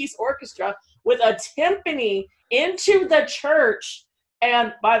 12-piece orchestra with a timpani into the church.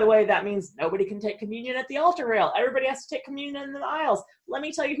 And by the way, that means nobody can take communion at the altar rail. Everybody has to take communion in the aisles. Let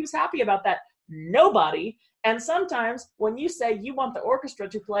me tell you who's happy about that. Nobody. And sometimes when you say you want the orchestra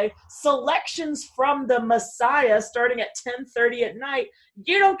to play selections from the Messiah starting at 10:30 at night,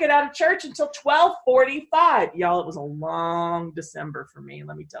 you don't get out of church until 12:45. Y'all, it was a long December for me,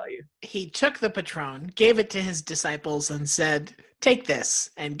 let me tell you. He took the Patron, gave it to his disciples, and said, take this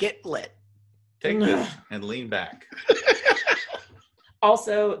and get lit. Take this and lean back.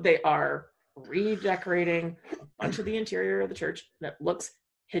 Also, they are redecorating a bunch of the interior of the church that looks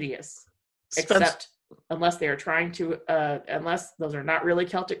hideous. Except unless they are trying to, unless those are not really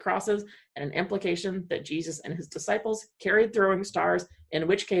Celtic crosses and an implication that Jesus and his disciples carried throwing stars, in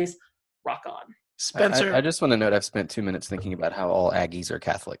which case, rock on. Spencer. I just want to note I've spent 2 minutes thinking about how all Aggies are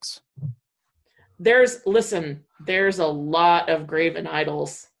Catholics. There's a lot of graven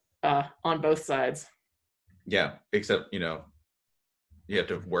idols on both sides. Yeah, except, you have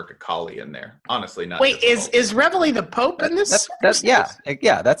to work a collie in there. Honestly, not. Wait, is Reveille the Pope in this? That's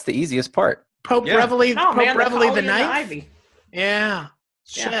that's the easiest part. Pope Reveille, oh, Pope man, Reveille the Ninth. Ninth. Yeah.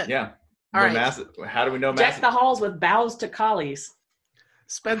 Shit. Yeah. All right. How do we know? Deck the halls with bows to collies.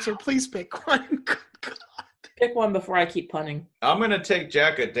 Spencer, please pick one. Pick one before I keep punning. I'm gonna take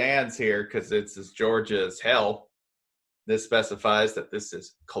Jack of Dan's here because it's as Georgia as hell. This specifies that this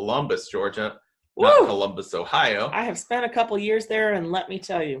is Columbus, Georgia. Not Columbus, Ohio. I have spent a couple years there, and let me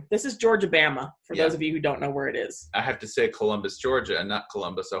tell you, this is Georgia-Bama, for those of you who don't know where it is. I have to say Columbus, Georgia, and not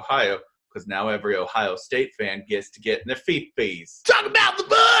Columbus, Ohio. because now every Ohio State fan gets to get in their fees. Talk about the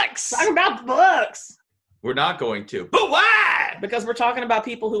books. Talk about the books. We're not going to. But why? Because we're talking about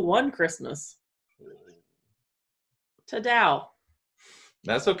people who won Christmas. Ta-dow.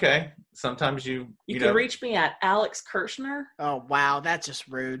 That's okay. Sometimes you can reach me at Alex Kirshner. Oh wow, that's just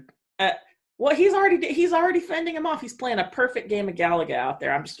rude. Well, he's already fending him off. He's playing a perfect game of Galaga out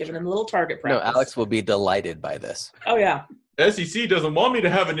there. I'm just giving him a little target practice. No, Alex will be delighted by this. Oh yeah. SEC doesn't want me to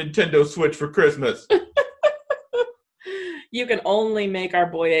have a Nintendo Switch for Christmas. You can only make our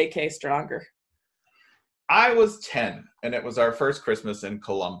boy AK stronger. I was 10, and it was our first Christmas in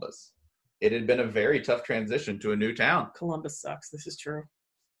Columbus. It had been a very tough transition to a new town. Columbus sucks. This is true.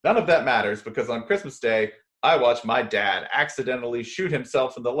 None of that matters because on Christmas Day, I watched my dad accidentally shoot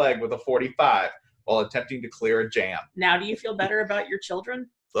himself in the leg with a .45 while attempting to clear a jam. Now, do you feel better about your children?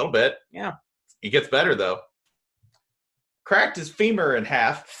 A little bit. Yeah. He gets better, though. Cracked his femur in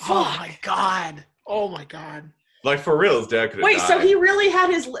half. Oh, my God. Oh, my God. Like, for real, his dad could have Wait, died. so he really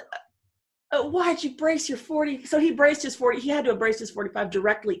had his... why'd you brace your 40? So he braced his 40. He had to have braced his 45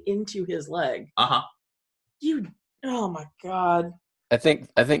 directly into his leg. Uh-huh. Oh, my God. I think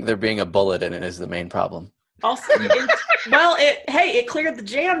there being a bullet in it is the main problem. Also, it cleared the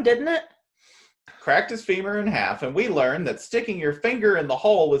jam, didn't it? Cracked his femur in half, and we learned that sticking your finger in the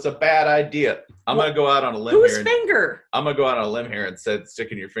hole is a bad idea. I'm going to go out on a limb Whose here. finger? I'm going to go out on a limb here and say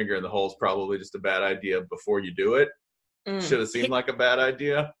sticking your finger in the hole is probably just a bad idea before you do it. Should have seemed like a bad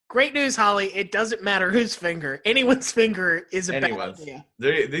idea. Great news, Holly. It doesn't matter whose finger. Anyone's finger is a bad idea.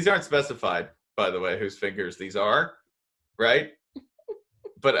 These aren't specified, by the way, whose fingers these are, right?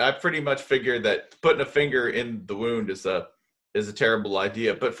 But I pretty much figured that putting a finger in the wound is a terrible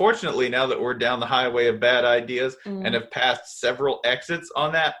idea. But fortunately, now that we're down the highway of bad ideas and have passed several exits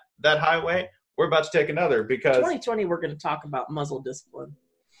on that highway, we're about to take another because 2020 we're going to talk about muzzle discipline,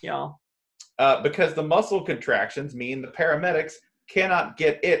 y'all. Because the muscle contractions mean the paramedics cannot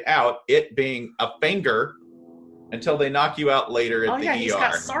get it out, it being a finger, until they knock you out later at the ER. He's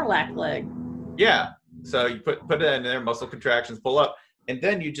got Sarlacc leg. Yeah. So you put it in there, muscle contractions pull up, and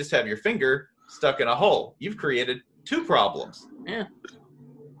then you just have your finger stuck in a hole. You've created 2 problems. Yeah.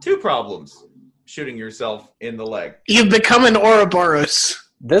 2 problems shooting yourself in the leg. You've become an Ouroboros.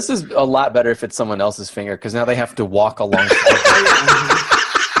 This is a lot better if it's someone else's finger because now they have to walk alongside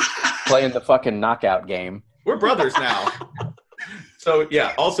playing the fucking knockout game. We're brothers now. So,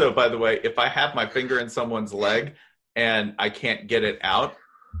 yeah. Also, by the way, if I have my finger in someone's leg and I can't get it out,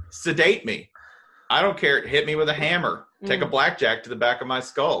 sedate me. I don't care. Hit me with a hammer. Take a blackjack to the back of my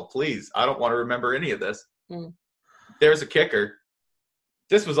skull, please. I don't want to remember any of this. There's a kicker.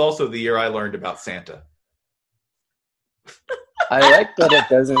 This was also the year I learned about Santa. I like that it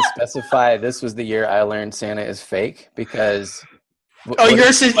doesn't specify this was the year I learned Santa is fake because...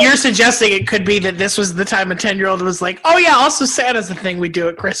 You're suggesting it could be that this was the time a 10-year-old was like, oh yeah, also Santa's the thing we do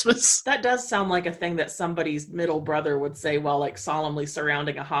at Christmas. That does sound like a thing that somebody's middle brother would say while like solemnly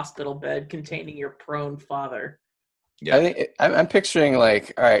surrounding a hospital bed containing your prone father. Yeah. I think I'm picturing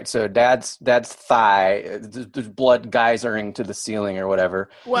like, all right, so dad's thigh, there's blood geysering to the ceiling or whatever.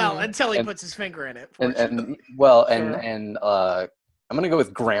 Well, until he puts his finger in it. And I'm gonna go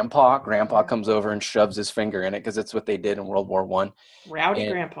with Grandpa. Grandpa comes over and shoves his finger in it because it's what they did in World War I. Rowdy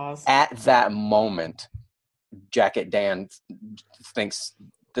grandpas. At that moment, Jacket Dan thinks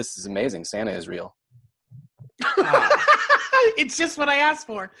this is amazing. Santa is real. It's just what I asked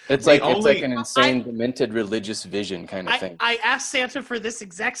for. It's like an insane, demented religious vision kind of thing. I asked Santa for this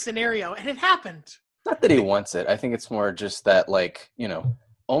exact scenario, and it happened. Not that he wants it. I think it's more just that, like, you know,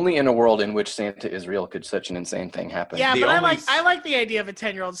 only in a world in which Santa is real could such an insane thing happen. Yeah, but I like the idea of a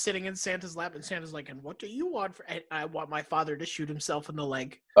 10-year-old sitting in Santa's lap, and Santa's like, and what do you want? And I want my father to shoot himself in the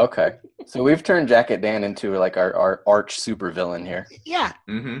leg. Okay. So we've turned Jacket Dan into, like, our arch supervillain here. Yeah.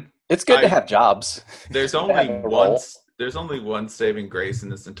 Mm-hmm. It's good to have jobs. There's only one saving grace in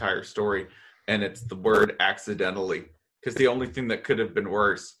this entire story, and it's the word accidentally. Because the only thing that could have been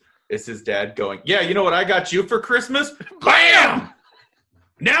worse is his dad going, yeah, you know what I got you for Christmas? Bam!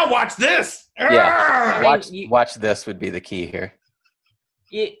 Now watch this! Yeah, watch this would be the key here.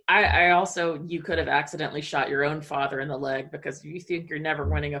 I also, you could have accidentally shot your own father in the leg because you think you're never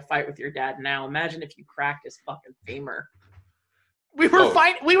winning a fight with your dad now. Imagine if you cracked his fucking femur. We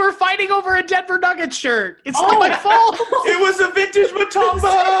were fighting over a Denver Nuggets shirt. It's not my fault. It was a vintage Mutombo.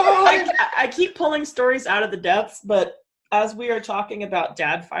 I keep pulling stories out of the depths, but as we are talking about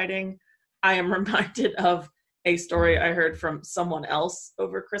dad fighting, I am reminded of a story I heard from someone else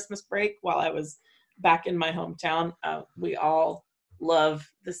over Christmas break while I was back in my hometown. We all love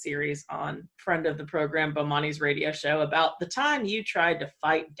the series on friend of the program, Bomani's radio show, about the time you tried to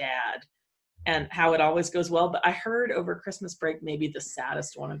fight dad. and how it always goes well. But I heard over Christmas break maybe the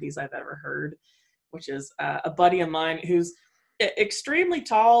saddest one of these I've ever heard, which is a buddy of mine who's extremely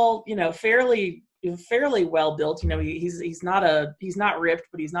tall, fairly well built. He's not ripped,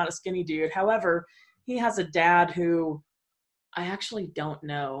 but he's not a skinny dude. However, he has a dad who I actually don't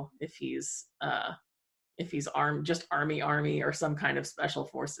know if he's army or some kind of special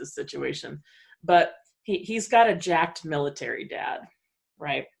forces situation, but he's got a jacked military dad,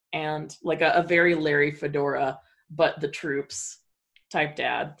 right? And like a very Larry Fedora, but the troops type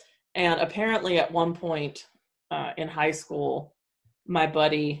dad. And apparently at one point in high school, my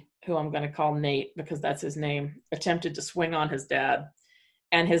buddy, who I'm going to call Nate because that's his name, attempted to swing on his dad.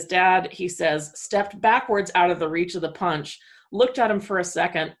 And his dad, he says, stepped backwards out of the reach of the punch, looked at him for a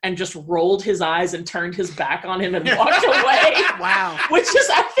second, and just rolled his eyes and turned his back on him and walked away. Wow. Which is,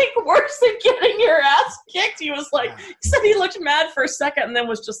 I think, worse than getting your ass kicked. He was like, he said he looked mad for a second and then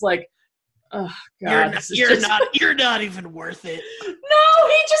was just like, oh, God. You're not even worth it. No,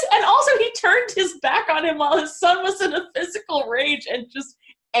 and also he turned his back on him while his son was in a physical rage and just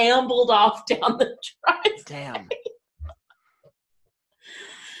ambled off down the driveway. Damn.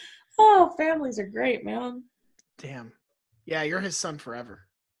 Oh, families are great, man. Damn. Yeah, you're his son forever.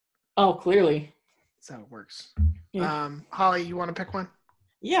 Oh, clearly. That's how it works. Yeah. Holly, you want to pick one?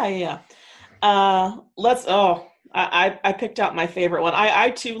 Yeah. I picked out my favorite one.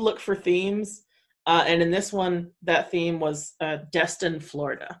 I too look for themes. And in this one, that theme was Destin,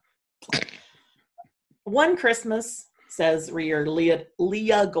 Florida. One Christmas, says reader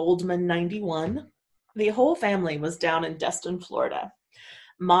Leah Goldman 91, the whole family was down in Destin, Florida.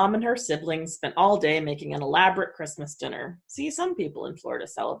 Mom and her siblings spent all day making an elaborate Christmas dinner. See, some people in Florida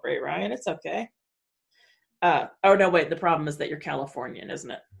celebrate, Ryan. It's okay. Oh, no, wait. The problem is that you're Californian,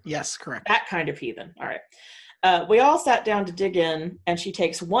 isn't it? Yes, correct. That kind of heathen. All right. We all sat down to dig in, and she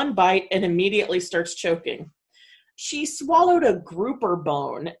takes one bite and immediately starts choking. She swallowed a grouper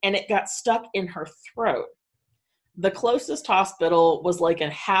bone, and it got stuck in her throat. The closest hospital was like a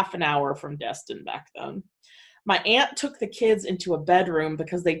half an hour from Destin back then. My aunt took the kids into a bedroom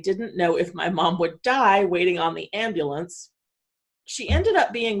because they didn't know if my mom would die waiting on the ambulance. She ended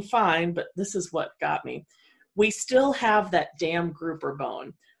up being fine, but this is what got me. We still have that damn grouper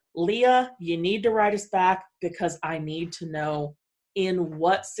bone. Leah, you need to write us back because I need to know in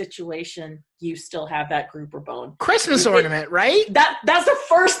what situation you still have that grouper bone. Christmas ornament, right? That's the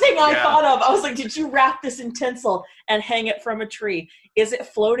first thing I thought of. I was like, did you wrap this in tinsel and hang it from a tree? Is it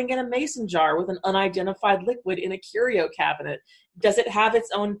floating in a mason jar with an unidentified liquid in a curio cabinet? Does it have its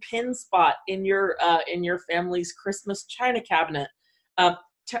own pin spot in your family's Christmas china cabinet?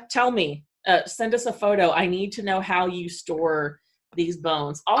 Tell me. Send us a photo. I need to know how you store these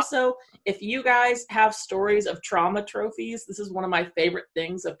bones. Also, if you guys have stories of trauma trophies, this is one of my favorite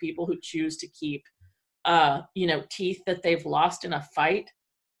things of people who choose to keep, teeth that they've lost in a fight,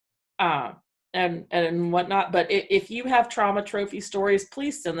 and whatnot. But if you have trauma trophy stories,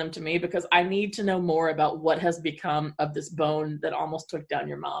 please send them to me because I need to know more about what has become of this bone that almost took down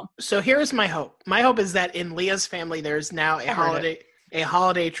your mom. So here's my hope. My hope is that in Leah's family, there's now a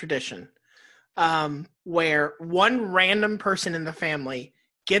holiday tradition. Where one random person in the family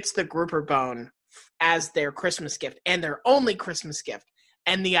gets the grouper bone as their Christmas gift and their only Christmas gift.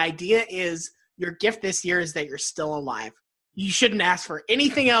 And the idea is your gift this year is that you're still alive. You shouldn't ask for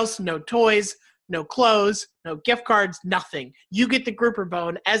anything else, no toys, no clothes, no gift cards, nothing. You get the grouper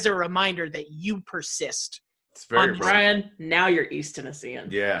bone as a reminder that you persist. It's very Brian, now you're East Tennessean.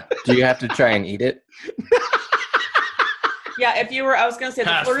 Yeah. Do you have to try and eat it? Yeah, I was going to say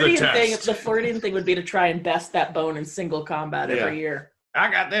the Floridian thing would be to try and best that bone in single combat every year. I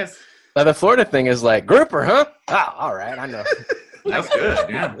got this. Now the Florida thing is like, grouper, huh? Oh, all right, I know. That's good.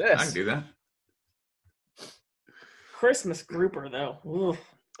 Yeah, I can do that. Christmas grouper, though. Ooh.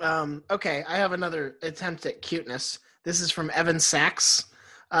 Okay, I have another attempt at cuteness. This is from Evan Sachs.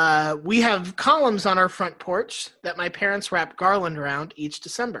 We have columns on our front porch that my parents wrap garland around each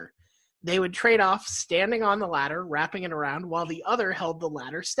December. They would trade off standing on the ladder, wrapping it around, while the other held the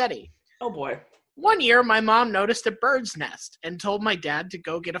ladder steady. Oh, boy. One year, my mom noticed a bird's nest and told my dad to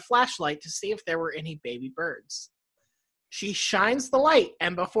go get a flashlight to see if there were any baby birds. She shines the light,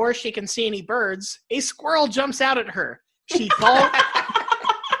 and before she can see any birds, a squirrel jumps out at her. She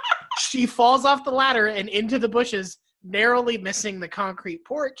falls off the ladder and into the bushes, narrowly missing the concrete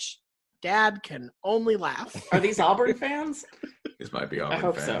porch. Dad can only laugh. Are these Auburn fans? These might be Auburn I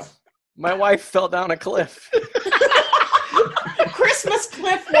hope fans. so. My wife fell down a cliff. Christmas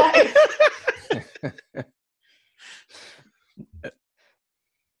cliff wife.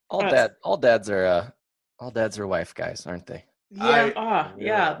 All dads are wife guys, aren't they?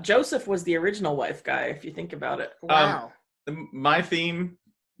 Yeah. Joseph was the original wife guy, if you think about it. Wow. My theme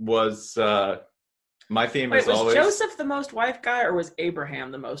was Wait, was always Joseph the most wife guy, or was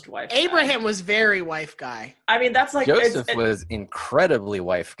Abraham the most wife guy? Abraham was very wife guy. I mean, that's like Joseph was incredibly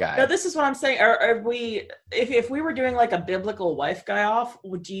wife guy. No, this is what I'm saying. Are we? If we were doing like a biblical wife guy off,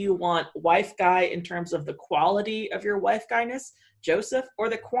 do you want wife guy in terms of the quality of your wife guyness, Joseph, or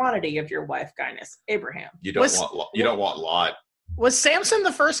the quantity of your wife guyness, Abraham? You don't want Lot. Was Samson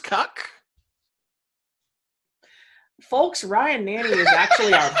the first cuck? Folks, Ryan Nanny is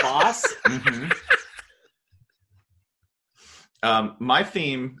actually our boss. Mm-hmm. My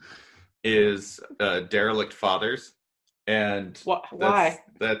theme is derelict fathers, and why?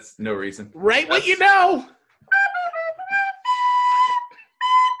 That's no reason. Right, what you know.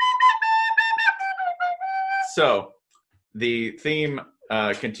 So the theme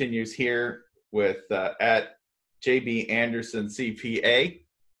continues here with at JB Anderson CPA.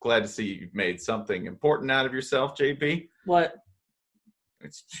 Glad to see you've made something important out of yourself, JB. What?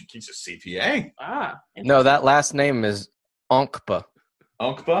 He's a CPA. No, that last name is Onkpa.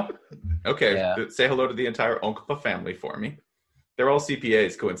 Onkpa? Okay, Yeah. Say hello to the entire Onkpa family for me. They're all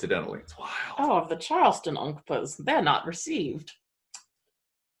CPAs, coincidentally. It's wild. Oh, of the Charleston Unkpas, they're not received.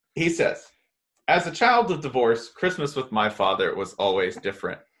 He says, as a child of divorce, Christmas with my father was always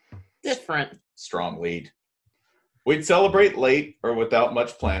different. Different. Strong lead. We'd celebrate late or without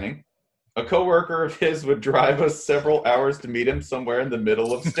much planning. A coworker of his would drive us several hours to meet him somewhere in the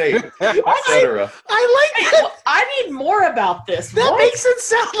middle of state, etc. I like that. I need more about this. That What? makes it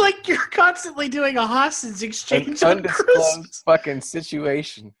sound like you're constantly doing a hostage exchange on Christmas. Undisclosed fucking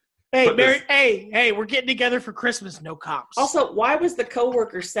situation. Hey, Put this- hey, we're getting together for Christmas. No cops. Also, why was the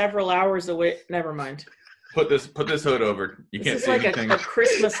coworker several hours away? Never mind. Put this hood over. You This can't is see like anything. a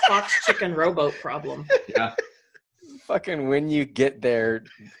Christmas fox chicken rowboat problem. Yeah. Fucking when you get there,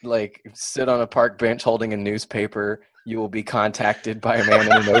 like, sit on a park bench holding a newspaper, you will be contacted by a man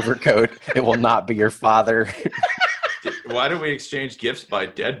in an overcoat. It will not be your father. Why do we exchange gifts by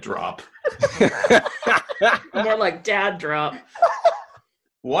dead drop? More like dad drop.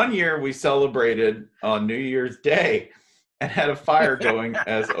 One year we celebrated on New Year's Day and had a fire going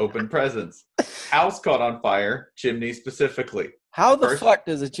as open presents. House caught on fire, chimney specifically. How the First- fuck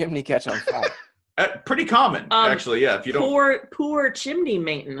does a chimney catch on fire? Pretty common, actually. Yeah, if you don't. Poor chimney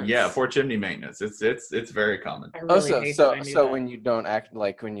maintenance. Yeah, poor chimney maintenance. It's very common. I really hate that I knew So that. when you don't act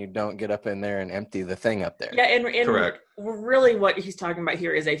like when you don't get up in there and empty the thing up there. Yeah, and Correct. really what he's talking about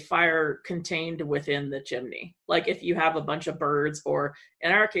here is a fire contained within the chimney. Like if you have a bunch of birds, or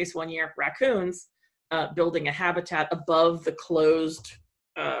in our case one year, raccoons, building a habitat above the closed,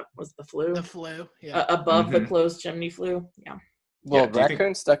 was the flue? The flue, yeah. Above the closed chimney flue. Yeah. Well, do you think-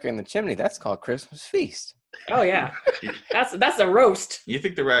 raccoon stuck in the chimney, that's called Christmas feast. Oh yeah. That's a roast. You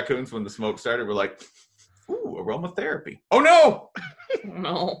think the raccoons, when the smoke started, were like, ooh, aromatherapy. Oh no!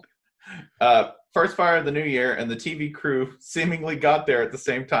 No. First fire of the new year, and the TV crew seemingly got there at the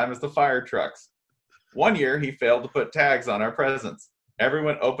same time as the fire trucks. One year, he failed to put tags on our presents.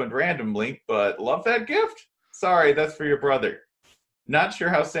 Everyone opened randomly, but love that gift? Sorry, that's for your brother. Not sure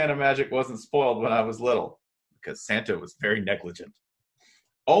how Santa magic wasn't spoiled when I was little, because Santa was very negligent.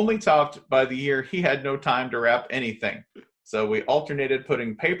 Only topped by the year he had no time to wrap anything. So we alternated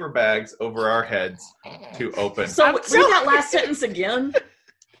putting paper bags over our heads to open. So read that last sentence again.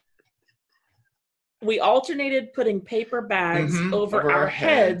 We alternated putting paper bags over our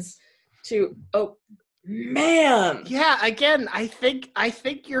heads to man. Yeah, again, I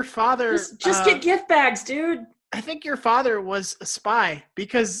think your father Just get gift bags, dude. I think your father was a spy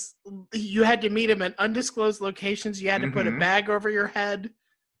because you had to meet him at undisclosed locations. You had to put a bag over your head.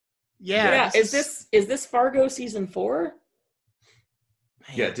 Yeah. Is this Fargo season 4?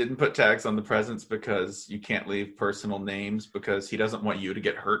 Yeah, didn't put tags on the presents because you can't leave personal names because he doesn't want you to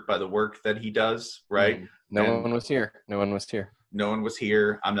get hurt by the work that he does, right? No one was here. No one was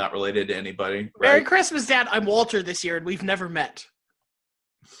here. I'm not related to anybody. Merry Right? Christmas, Dad. I'm Walter this year, and we've never met.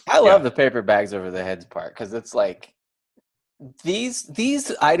 I love the paper bags over the heads part because it's like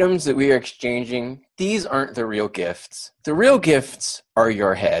these items that we are exchanging, these aren't the real gifts. The real gifts are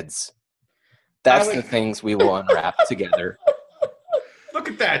your heads. That's the things we will unwrap together. Look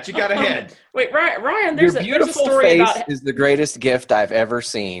at that. You got a head. Wait, Ryan, Your there's a beautiful story face about is the greatest gift I've ever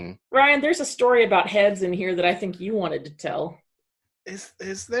seen. Ryan, there's a story about heads in here that I think you wanted to tell. Is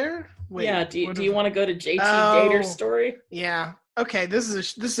there? Wait, yeah, do you want to go to JT Oh. Gator's story? Yeah. Okay, this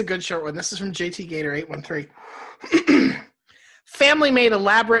is a good short one. This is from JT Gator 813. Family made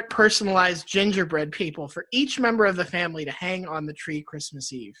elaborate personalized gingerbread people for each member of the family to hang on the tree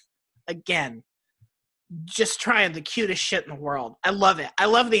Christmas Eve. Again, just trying the cutest shit in the world. I love it. I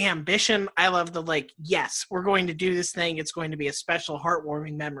love the ambition. I love the yes, we're going to do this thing. It's going to be a special,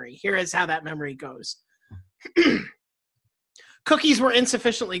 heartwarming memory. Here is how that memory goes. Cookies were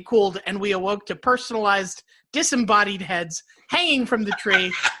insufficiently cooled, and we awoke to personalized, disembodied heads hanging from the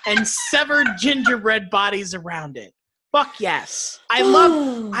tree and severed gingerbread bodies around it. Fuck yes. I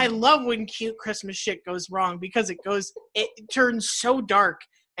love when cute Christmas shit goes wrong because it turns so dark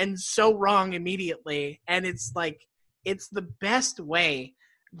and so wrong immediately. And it's the best way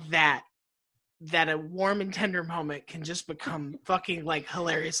that a warm and tender moment can just become fucking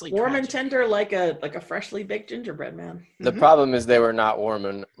hilariously warm tragic. and tender like a freshly baked gingerbread man. The problem is they were not warm,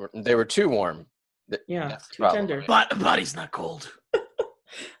 and they were too warm. Yeah, too problem. tender. But the body's not cold.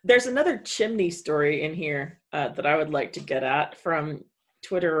 There's another chimney story in here that I would like to get at from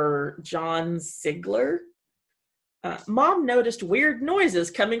Twitterer John Sigler. Mom noticed weird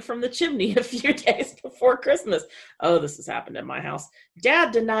noises coming from the chimney a few days before Christmas. Oh, this has happened in my house.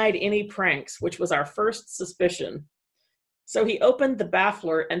 Dad denied any pranks, which was our first suspicion. So he opened the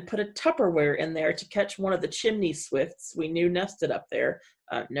baffler and put a Tupperware in there to catch one of the chimney swifts we knew nested up there.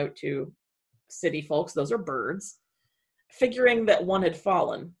 Note to city folks, those are birds. Figuring that one had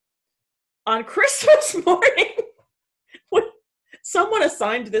fallen. On Christmas morning, when someone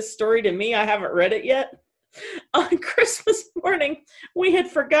assigned this story to me, I haven't read it yet. On Christmas morning, we had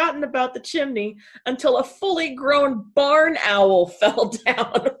forgotten about the chimney until a fully grown barn owl fell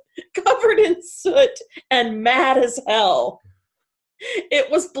down, covered in soot and mad as hell. It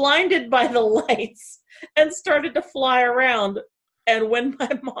was blinded by the lights and started to fly around. And when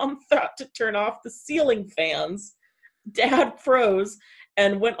my mom thought to turn off the ceiling fans, Dad froze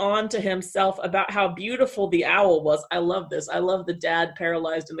and went on to himself about how beautiful the owl was. I love this. I love the dad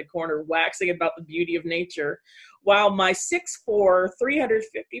paralyzed in the corner, waxing about the beauty of nature, while my 6'4",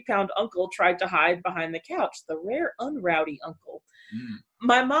 350-pound uncle tried to hide behind the couch, the rare unrowdy uncle.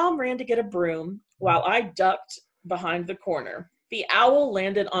 My mom ran to get a broom while I ducked behind the corner. The owl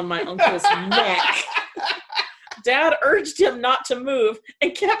landed on my uncle's neck. Dad urged him not to move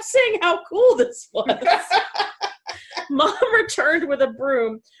and kept saying how cool this was. Mom returned with a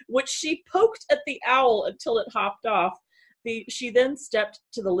broom, which she poked at the owl until it hopped off. She then stepped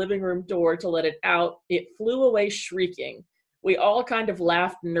to the living room door to let it out. It flew away shrieking. We all kind of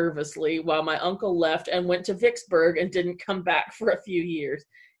laughed nervously while my uncle left and went to Vicksburg and didn't come back for a few years.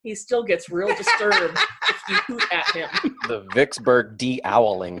 He still gets real disturbed if you hoot at him. The Vicksburg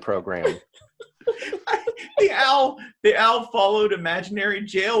de-owling program. The owl followed imaginary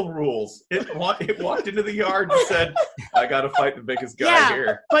jail rules. It walked into the yard and said, I gotta fight the biggest guy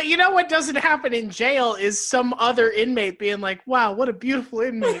here. But you know what doesn't happen in jail is some other inmate being like, wow, what a beautiful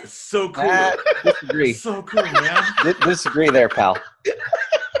inmate. So cool. Disagree. So cool, man. Disagree there, pal.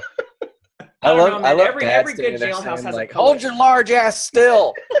 I love every good jailhouse has a color. hold your large ass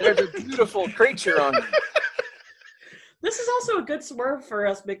still. There's a beautiful creature on you. This is also a good swerve for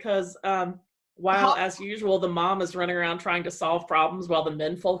us because while, as usual, the mom is running around trying to solve problems while the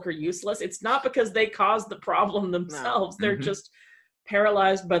menfolk are useless, it's not because they caused the problem themselves. No. They're just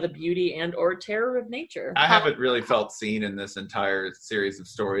paralyzed by the beauty and or terror of nature. I haven't really felt seen in this entire series of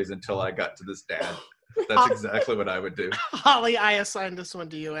stories until I got to this dad. That's exactly what I would do. Holly, I assigned this one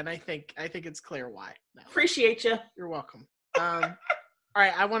to you, and I think it's clear why. No. Appreciate you. You're welcome. All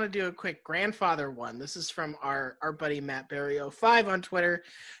right, I want to do a quick grandfather one. This is from our buddy Matt Barrio 5 on Twitter.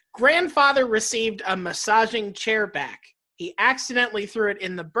 Grandfather received a massaging chair back. He accidentally threw it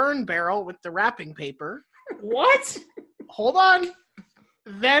in the burn barrel with the wrapping paper. What? Hold on.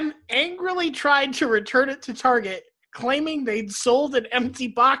 Then angrily tried to return it to Target, claiming they'd sold an empty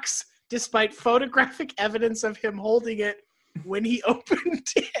box despite photographic evidence of him holding it when he opened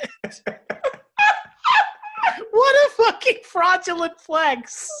it. What a fucking fraudulent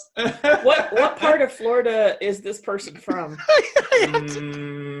flex. What part of Florida is this person from?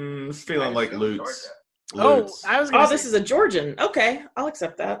 Feeling like Lutz. This is a Georgian. Okay, I'll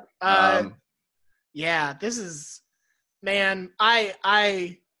accept that. Yeah, this is, man, I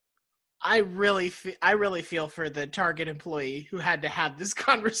really feel for the Target employee who had to have this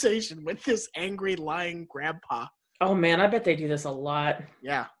conversation with this angry, lying grandpa. Oh man, I bet they do this a lot.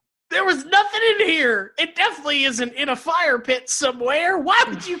 Yeah. There was nothing in here. It definitely isn't in a fire pit somewhere. Why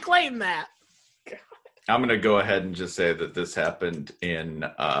would you claim that? God. I'm going to go ahead and just say that this happened in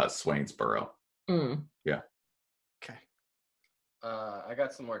Swainsboro. Yeah. Okay. I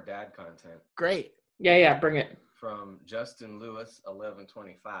got some more dad content. Great. Yeah, bring it. From Justin Lewis,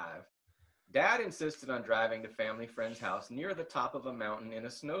 1125. Dad insisted on driving to family friend's house near the top of a mountain in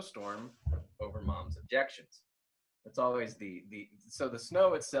a snowstorm over mom's objections. It's always so the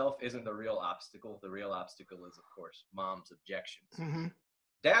snow itself isn't the real obstacle. The real obstacle is, of course, Mom's objections. Mm-hmm.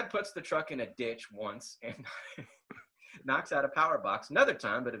 Dad puts the truck in a ditch once and knocks out a power box another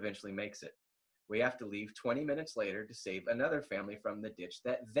time, but eventually makes it. We have to leave 20 minutes later to save another family from the ditch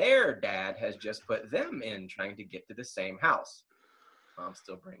that their dad has just put them in, trying to get to the same house. Mom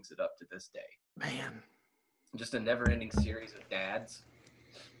still brings it up to this day. Man. Just a never-ending series of dads.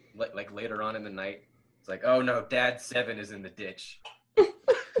 Like later on in the night, it's like, oh no, Dad 7 is in the ditch.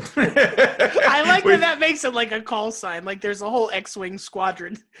 I like that makes it like a call sign. Like there's a whole X-Wing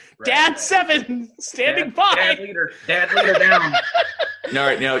squadron. Right, Dad 7 standing by. Dad leader down. All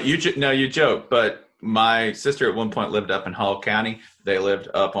right, now you joke, but my sister at one point lived up in Hall County. They lived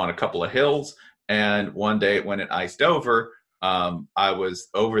up on a couple of hills, and one day when it iced over, I was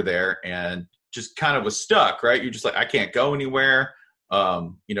over there and just kind of was stuck. Right, you're just like, I can't go anywhere.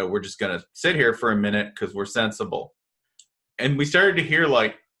 We're just gonna sit here for a minute because we're sensible. And we started to hear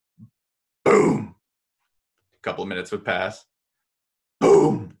like, boom. A couple of minutes would pass.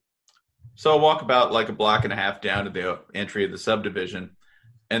 Boom. So I walk about like a block and a half down to the entry of the subdivision,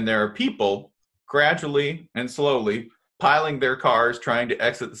 and there are people gradually and slowly piling their cars trying to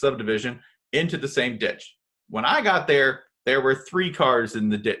exit the subdivision into the same ditch. When I got there, there were 3 cars in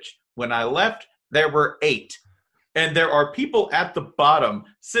the ditch. When I left, there were 8. And there are people at the bottom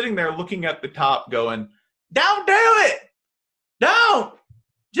sitting there looking at the top going, don't do it. Don't.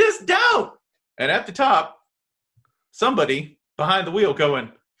 Just don't. And at the top, somebody behind the wheel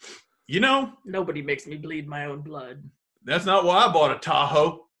going, nobody makes me bleed my own blood. That's not why I bought a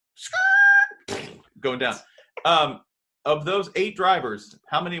Tahoe. Going down. Of those 8 drivers,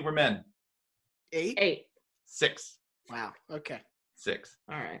 how many were men? 8. 6. Wow. Okay. 6.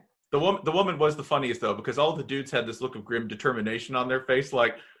 All right. The woman was the funniest, though, because all the dudes had this look of grim determination on their face,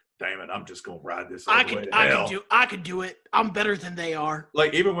 like, damn it, I'm just going to ride this all the way to hell. I could do it. I'm better than they are.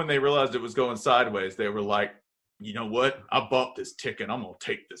 Like, even when they realized it was going sideways, they were like, you know what? I bought this ticket. I'm going to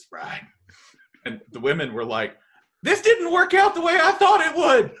take this ride. And the women were like, this didn't work out the way I thought it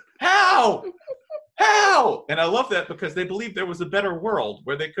would. How? How? And I love that because they believed there was a better world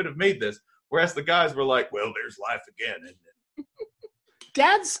where they could have made this, whereas the guys were like, well, there's life again, isn't it?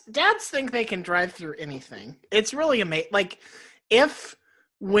 Dads think they can drive through anything. It's really amazing. Like, if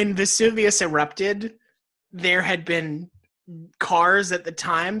when Vesuvius erupted, there had been cars at the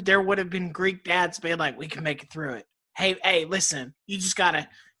time, there would have been Greek dads being like, we can make it through it. Hey, listen, you just gotta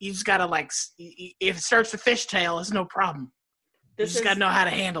like, if it starts with fishtail, it's no problem. You just gotta know how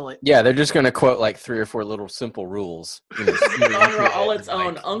to handle it. Yeah, they're just gonna quote like 3 or 4 little simple rules. All its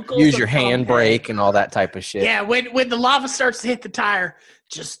own. Uncles use your handbrake and all that type of shit. Yeah, when the lava starts to hit the tire,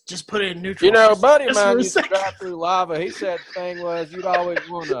 just put it in neutral. Buddy of mine used to drive through lava. He said the thing was you'd always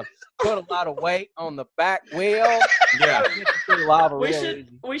want to put a lot of weight on the back wheel. Yeah.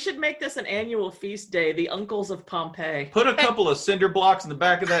 We should make this an annual feast day, the Uncles of Pompeii. Put a couple of cinder blocks in the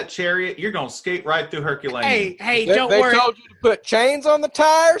back of that chariot. You're going to skate right through Herculaneum. Hey, don't worry. They told you to put chains on the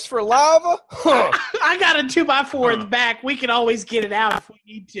tires for lava? Huh. I got a 2x4 in the back. We can always get it out if we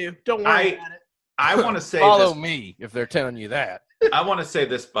need to. Don't worry about it. I want to say Follow me if they're telling you that. I want to say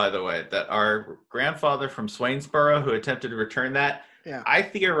this, by the way, that our grandfather from Swainsboro who attempted to return that, I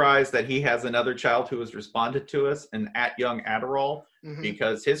theorize that he has another child who has responded to us, an Young Adderall,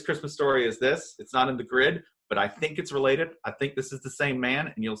 because his Christmas story is this. It's not in the grid, but I think it's related. I think this is the same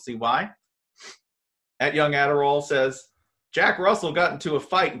man, and you'll see why. Young Adderall says, Jack Russell got into a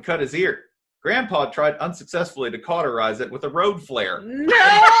fight and cut his ear. Grandpa tried unsuccessfully to cauterize it with a road flare.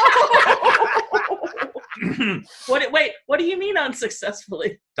 No! What do you mean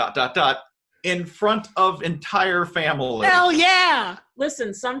unsuccessfully? ... In front of entire family. Hell yeah!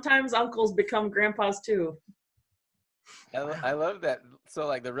 Listen, sometimes uncles become grandpas too. I love that. So,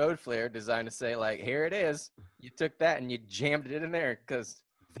 like, the road flare designed to say, like, here it is. You took that and you jammed it in there because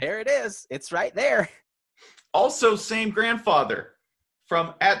there it is. It's right there. Also, same grandfather.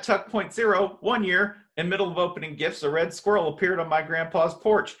 From @Tuck.0, 1 year, in middle of opening gifts, a red squirrel appeared on my grandpa's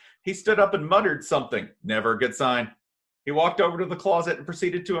porch. He stood up and muttered something. Never a good sign. He walked over to the closet and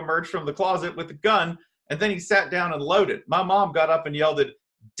proceeded to emerge from the closet with a gun, and then he sat down and loaded. My mom got up and yelled,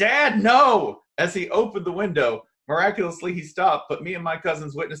 Dad, no! As he opened the window. Miraculously, he stopped, but me and my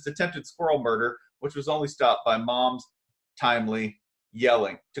cousins witnessed attempted squirrel murder, which was only stopped by Mom's timely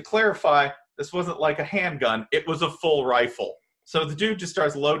yelling. To clarify, this wasn't like a handgun. It was a full rifle. So the dude just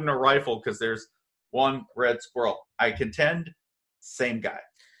starts loading a rifle because there's one red squirrel. I contend, same guy.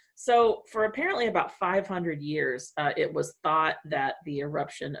 So for apparently about 500 years, it was thought that the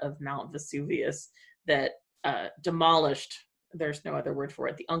eruption of Mount Vesuvius that demolished, there's no other word for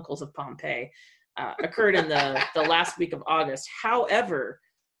it, the Uncles of Pompeii, occurred in the last week of August. However,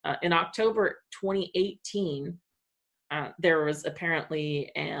 in October 2018, there was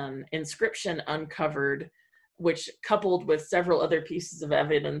apparently an inscription uncovered, which, coupled with several other pieces of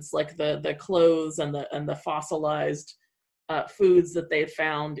evidence, like the clothes and the fossilized foods that they had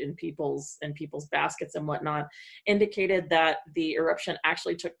found in people's baskets and whatnot, indicated that the eruption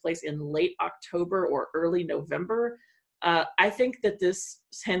actually took place in late October or early November. I think that this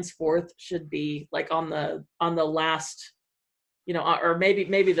henceforth should be like on the last, or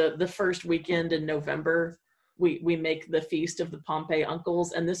maybe the first weekend in November. We make the Feast of the Pompeii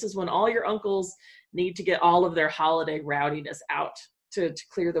Uncles, and this is when all your uncles need to get all of their holiday rowdiness out to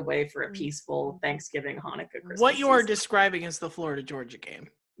clear the way for a peaceful Thanksgiving, Hanukkah, Christmas. What you are describing is the Florida-Georgia game.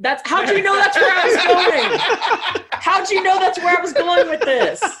 How'd you know that's where I was going? How'd you know that's where I was going with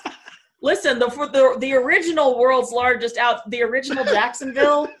this? Listen, the original world's largest the original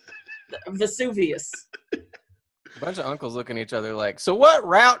Jacksonville, Vesuvius. A bunch of uncles looking at each other like, so what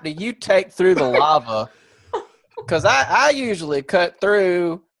route do you take through the lava? Because I usually cut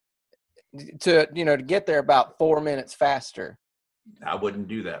through to get there about 4 minutes faster. I wouldn't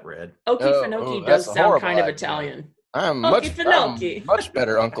do that, Red. Okefenokee does sound kind of Italian. I'm much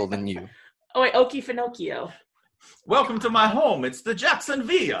better uncle than you. Oh wait, Okefenokee. Welcome to my home. It's the Jackson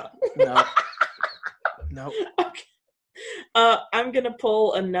Villa. No. Okay. I'm gonna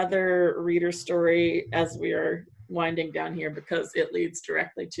pull another reader story as we are winding down here because it leads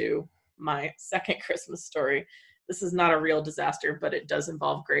directly to my second Christmas story. This is not a real disaster, but it does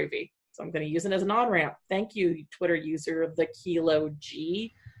involve gravy. So I'm going to use it as an on-ramp. Thank you, Twitter user, the Kilo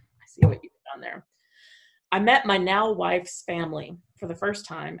G. I see what you put on there. I met my now wife's family for the first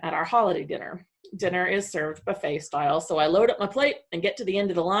time at our holiday dinner. Dinner is served buffet style, so I load up my plate and get to the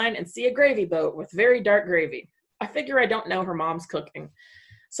end of the line and see a gravy boat with very dark gravy. I figure I don't know her mom's cooking.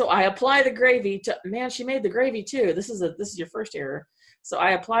 So I apply the gravy to, man, she made the gravy too. This is your first error. So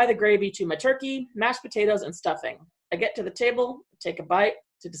I apply the gravy to my turkey, mashed potatoes, and stuffing. I get to the table, take a bite,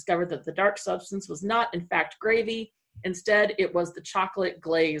 to discover that the dark substance was not, in fact, gravy. Instead, it was the chocolate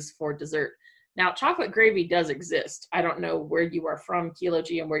glaze for dessert. Now, chocolate gravy does exist. I don't know where you are from, Kilo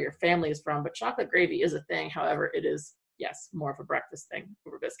G, and where your family is from, but chocolate gravy is a thing. However, it is, yes, more of a breakfast thing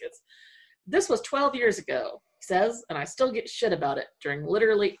over biscuits. This was 12 years ago, he says, and I still get shit about it during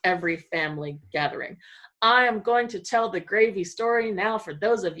literally every family gathering. I am going to tell the gravy story now for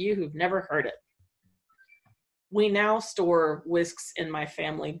those of you who've never heard it. We now store whisks in my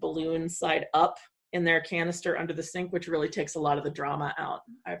family balloon side up in their canister under the sink, which really takes a lot of the drama out.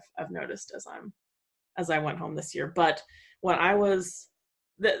 I've noticed as I went home this year. But when I'm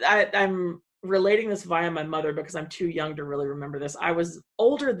relating this via my mother because I'm too young to really remember this. I was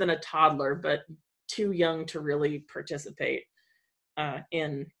older than a toddler, but too young to really participate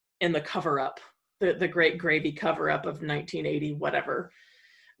in the cover-up. The great gravy cover-up of 1980, whatever,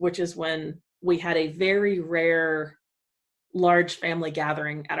 which is when we had a very rare large family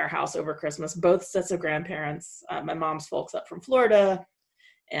gathering at our house over Christmas. Both sets of grandparents, my mom's folks up from Florida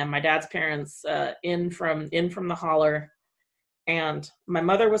and my dad's parents in from the holler. And my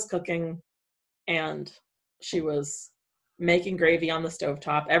mother was cooking and she was making gravy on the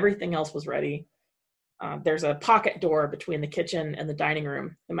stovetop. Everything else was ready. There's a pocket door between the kitchen and the dining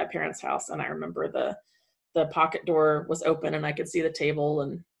room in my parents' house. And I remember the pocket door was open and I could see the table,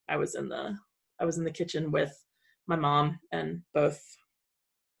 and I was in the kitchen with my mom and both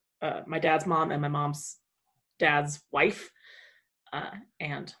my dad's mom and my mom's dad's wife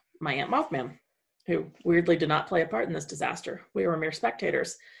and my Aunt Mothman, who weirdly did not play a part in this disaster. We were mere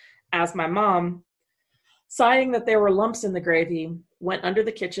spectators. As my mom, sighting that there were lumps in the gravy, went under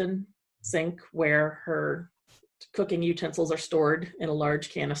the kitchen sink where her cooking utensils are stored in a large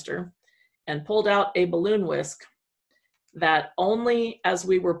canister and pulled out a balloon whisk that only as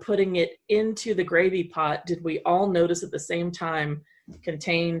we were putting it into the gravy pot did we all notice at the same time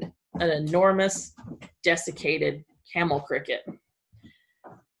contained an enormous desiccated camel cricket.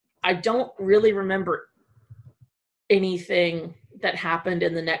 I don't really remember anything that happened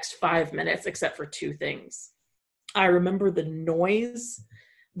in the next 5 minutes except for two things. I remember the noise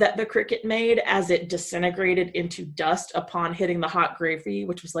that the cricket made as it disintegrated into dust upon hitting the hot gravy,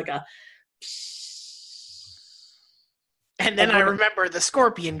 which was like a... And then I remember the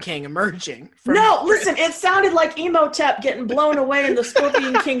Scorpion King emerging. No, listen, it sounded like Emotep getting blown away in the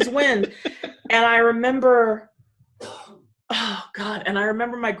Scorpion King's wind. And I remember, oh God, and I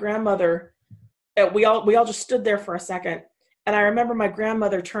remember my grandmother, we all just stood there for a second. And I remember my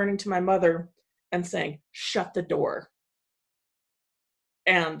grandmother turning to my mother and saying, "Shut the door."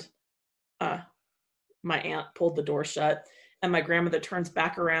 And my aunt pulled the door shut. and my grandmother turns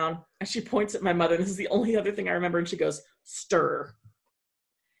back around and she points at my mother. And this is the only other thing I remember. And she goes, "Stir."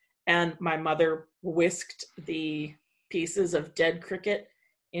 And my mother whisked the pieces of dead cricket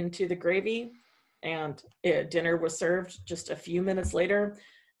into the gravy, and dinner was served just a few minutes later.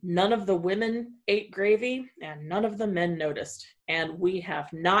 None of the women ate gravy, and none of the men noticed. And we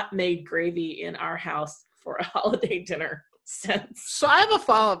have not made gravy in our house for a holiday dinner since. So I have a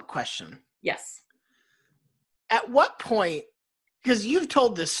follow-up question. Yes. At what point, because you've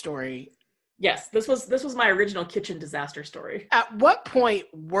told this story. Yes, this was my original kitchen disaster story. At what point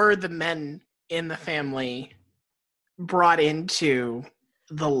were the men in the family brought into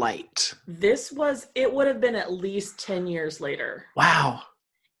the light? It would have been at least 10 years later. Wow.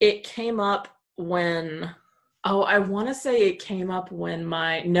 It came up when, I want to say it came up when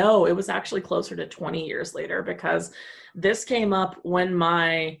it was actually closer to 20 years later, because this came up when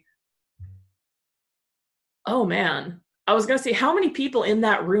I was going to say how many people in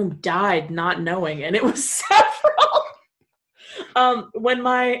that room died not knowing, and it was several. When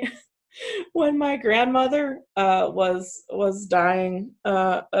my grandmother was dying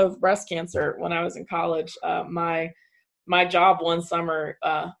of breast cancer when I was in college, my job one summer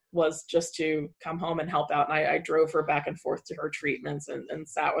was just to come home and help out. And I drove her back and forth to her treatments and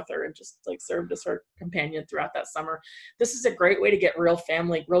sat with her and just like served as her companion throughout that summer. This is a great way to get real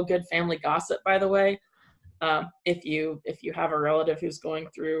good family gossip, by the way. If you have a relative who's going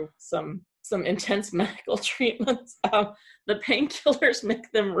through some intense medical treatments, the painkillers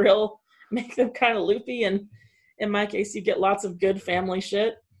make them kind of loopy. And in my case, you get lots of good family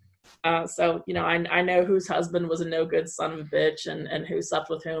shit. So, I know whose husband was a no good son of a bitch and who slept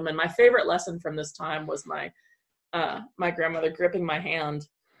with whom. And my favorite lesson from this time was my grandmother gripping my hand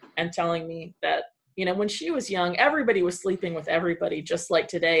and telling me that, when she was young, everybody was sleeping with everybody, just like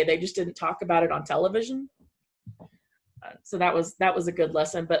today. They just didn't talk about it on television. So that was a good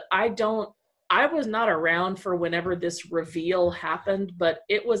lesson. But I was not around for whenever this reveal happened, but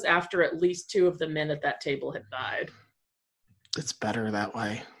it was after at least 2 of the men at that table had died. It's better that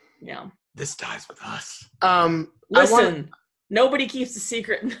way. Yeah. This dies with us. Listen, nobody keeps a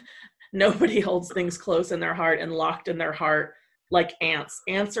secret. Nobody holds things close in their heart and locked in their heart like ants.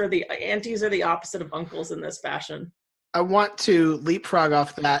 Aunties are the opposite of uncles in this fashion. I want to leapfrog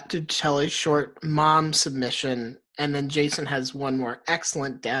off that to tell a short mom submission, and then Jason has one more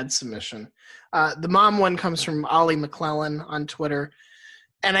excellent dad submission. The mom one comes from Ollie McClellan on Twitter,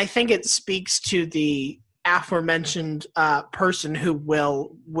 and I think it speaks to the aforementioned person who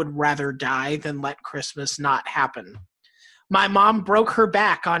would rather die than let Christmas not happen. My mom broke her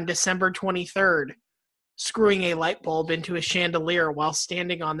back on December 23rd, screwing a light bulb into a chandelier while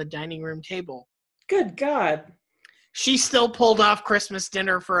standing on the dining room table. Good God. She still pulled off Christmas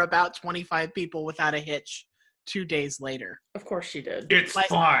dinner for about 25 people without a hitch 2 days later. Of course she did. It's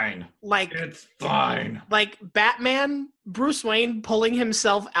fine. It's fine. Like Batman, Bruce Wayne pulling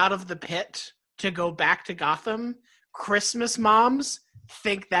himself out of the pit to go back to Gotham. Christmas moms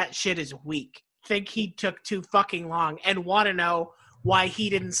think that shit is weak. Think he took too fucking long and want to know why he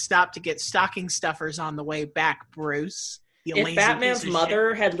didn't stop to get stocking stuffers on the way back, Bruce. If Batman's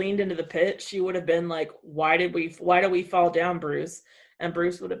mother had leaned into the pit, she would have been like, why do we fall down, Bruce? And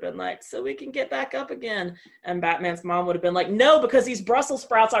Bruce would have been like, so we can get back up again. And Batman's mom would have been like, no, because these Brussels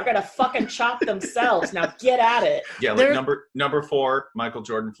sprouts are going to fucking chop themselves. Now get at it. Yeah, like number 4, Michael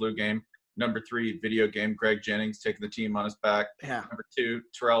Jordan flu game. Number 3, video game, Greg Jennings taking the team on his back. Yeah. Number 2,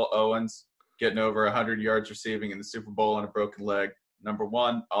 Terrell Owens getting over 100 yards receiving in the Super Bowl on a broken leg. Number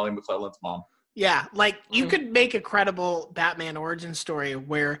 1, Ollie McClellan's mom. Yeah, like you could make a credible Batman origin story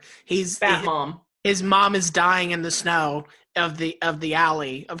where his mom is dying in the snow of the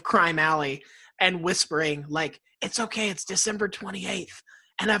alley, of Crime Alley, and whispering like, "It's okay, it's December 28th,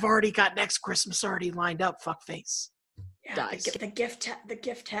 and I've already got next Christmas already lined up." Fuckface. Yeah, the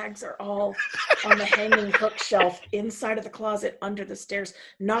gift tags are all on the hanging bookshelf inside of the closet under the stairs.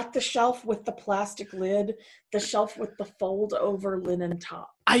 Not the shelf with the plastic lid, the shelf with the fold over linen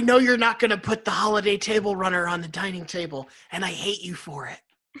top. I know you're not going to put the holiday table runner on the dining table, and I hate you for it.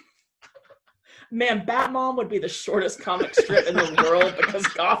 Man, Batmom would be the shortest comic strip in the world because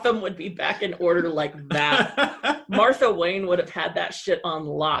Gotham would be back in order like that. Martha Wayne would have had that shit on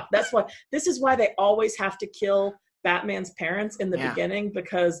lock. This is why they always have to kill Batman's parents in the beginning,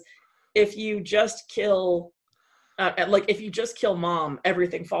 because if you just kill mom,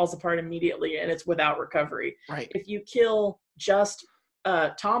 everything falls apart immediately and it's without recovery. Right. If you kill just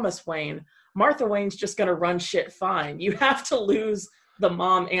Thomas Wayne, Martha Wayne's just going to run shit fine. You have to lose the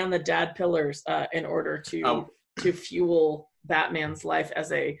mom and the dad pillars in order to fuel Batman's life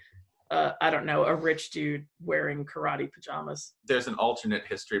as a I don't know, a rich dude wearing karate pajamas. There's an alternate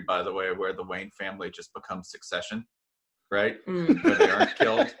history, by the way, where the Wayne family just becomes Succession, right? Mm. Where they aren't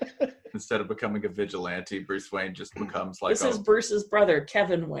killed. Instead of becoming a vigilante, Bruce Wayne just becomes like This is Bruce's brother,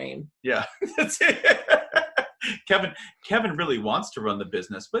 Kevin Wayne. Yeah, that's it. Kevin really wants to run the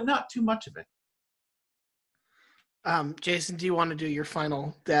business, but not too much of it. Jason, do you want to do your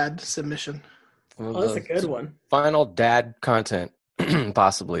final dad submission? Oh, that's a good one. Final dad content,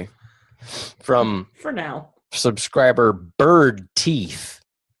 possibly. From For now. subscriber Bird Teeth.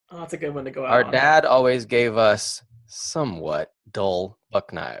 Oh, that's a good one to go out Our on. dad always gave us somewhat dull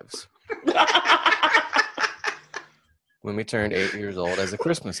buck knives when we turned 8 years old as a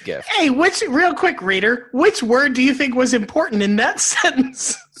Christmas gift. Hey, real quick, reader, which word do you think was important in that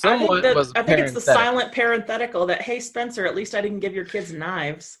sentence? I think it's the parenthetical. silent parenthetical that, hey, Spencer, at least I didn't give your kids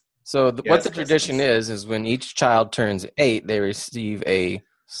knives. So Yes, what the Christmas. tradition is when each child turns 8, they receive a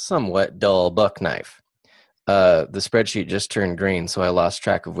somewhat dull buck knife. The spreadsheet just turned green, so I lost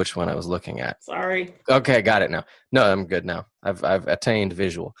track of which one I was looking at. Sorry. Okay, got it now. No, I'm good now. I've attained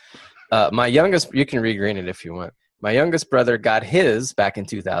visual. My youngest, you can regreen it if you want. My youngest brother got his back in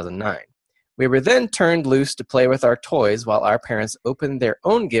 2009. We were then turned loose to play with our toys while our parents opened their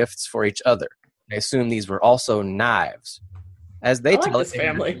own gifts for each other. I assume these were also knives. As they I like tell this it, they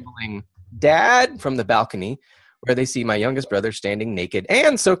were family. yelling, "Dad," from the balcony, where they see my youngest brother standing naked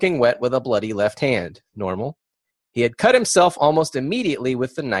and soaking wet with a bloody left hand. Normal. He had cut himself almost immediately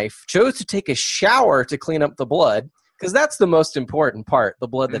with the knife, chose to take a shower to clean up the blood, because that's the most important part, the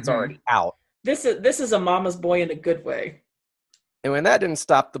blood that's already out. This is a mama's boy in a good way. And when that didn't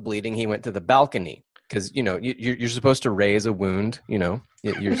stop the bleeding, he went to the balcony, because, you know, you're supposed to raise a wound, you know.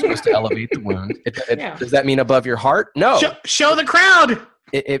 You're supposed to elevate the wound. Yeah. Does that mean above your heart? No. Show the crowd.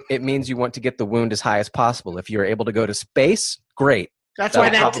 It means you want to get the wound as high as possible. If you're able to go to space, great. That's why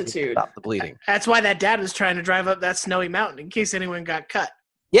That'll that probably stop the bleeding. That's why that dad was trying to drive up that snowy mountain in case anyone got cut.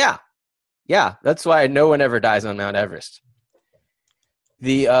 Yeah. That's why no one ever dies on Mount Everest.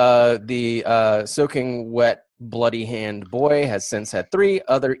 The soaking wet, bloody hand boy has since had 3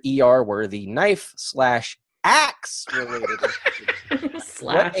 other ER-worthy knife/axe related.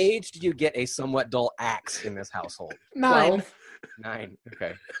 What age do you get a somewhat dull axe in this household? 9. 9.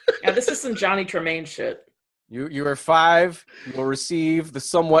 Okay. Yeah, this is some Johnny Tremaine shit. You are 5. You will receive the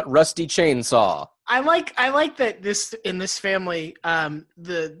somewhat rusty chainsaw. I like that in this family,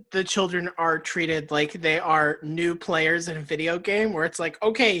 the children are treated like they are new players in a video game, where it's like,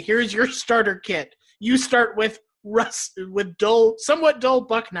 okay, here's your starter kit. You start with somewhat dull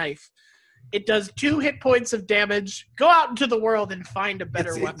buck knife. It does 2 hit points of damage. Go out into the world and find a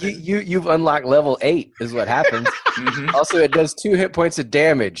better weapon. You've unlocked level 8 is what happens. Also, it does 2 hit points of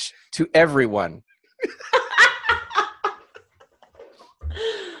damage to everyone.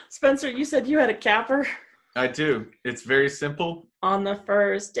 Spencer, you said you had a capper? I do. It's very simple. On the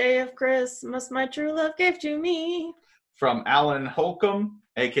first day of Christmas, my true love gave to me. From Alan Holcomb,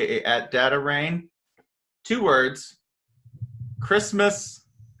 a.k.a. at Data Rain. 2 words. Christmas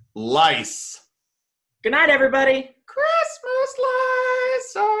lice. Good night, everybody. Christmas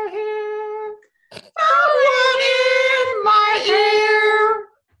lice are here. Blowing in my ear.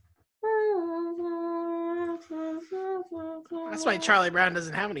 That's why Charlie Brown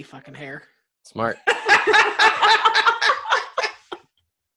doesn't have any fucking hair. Smart.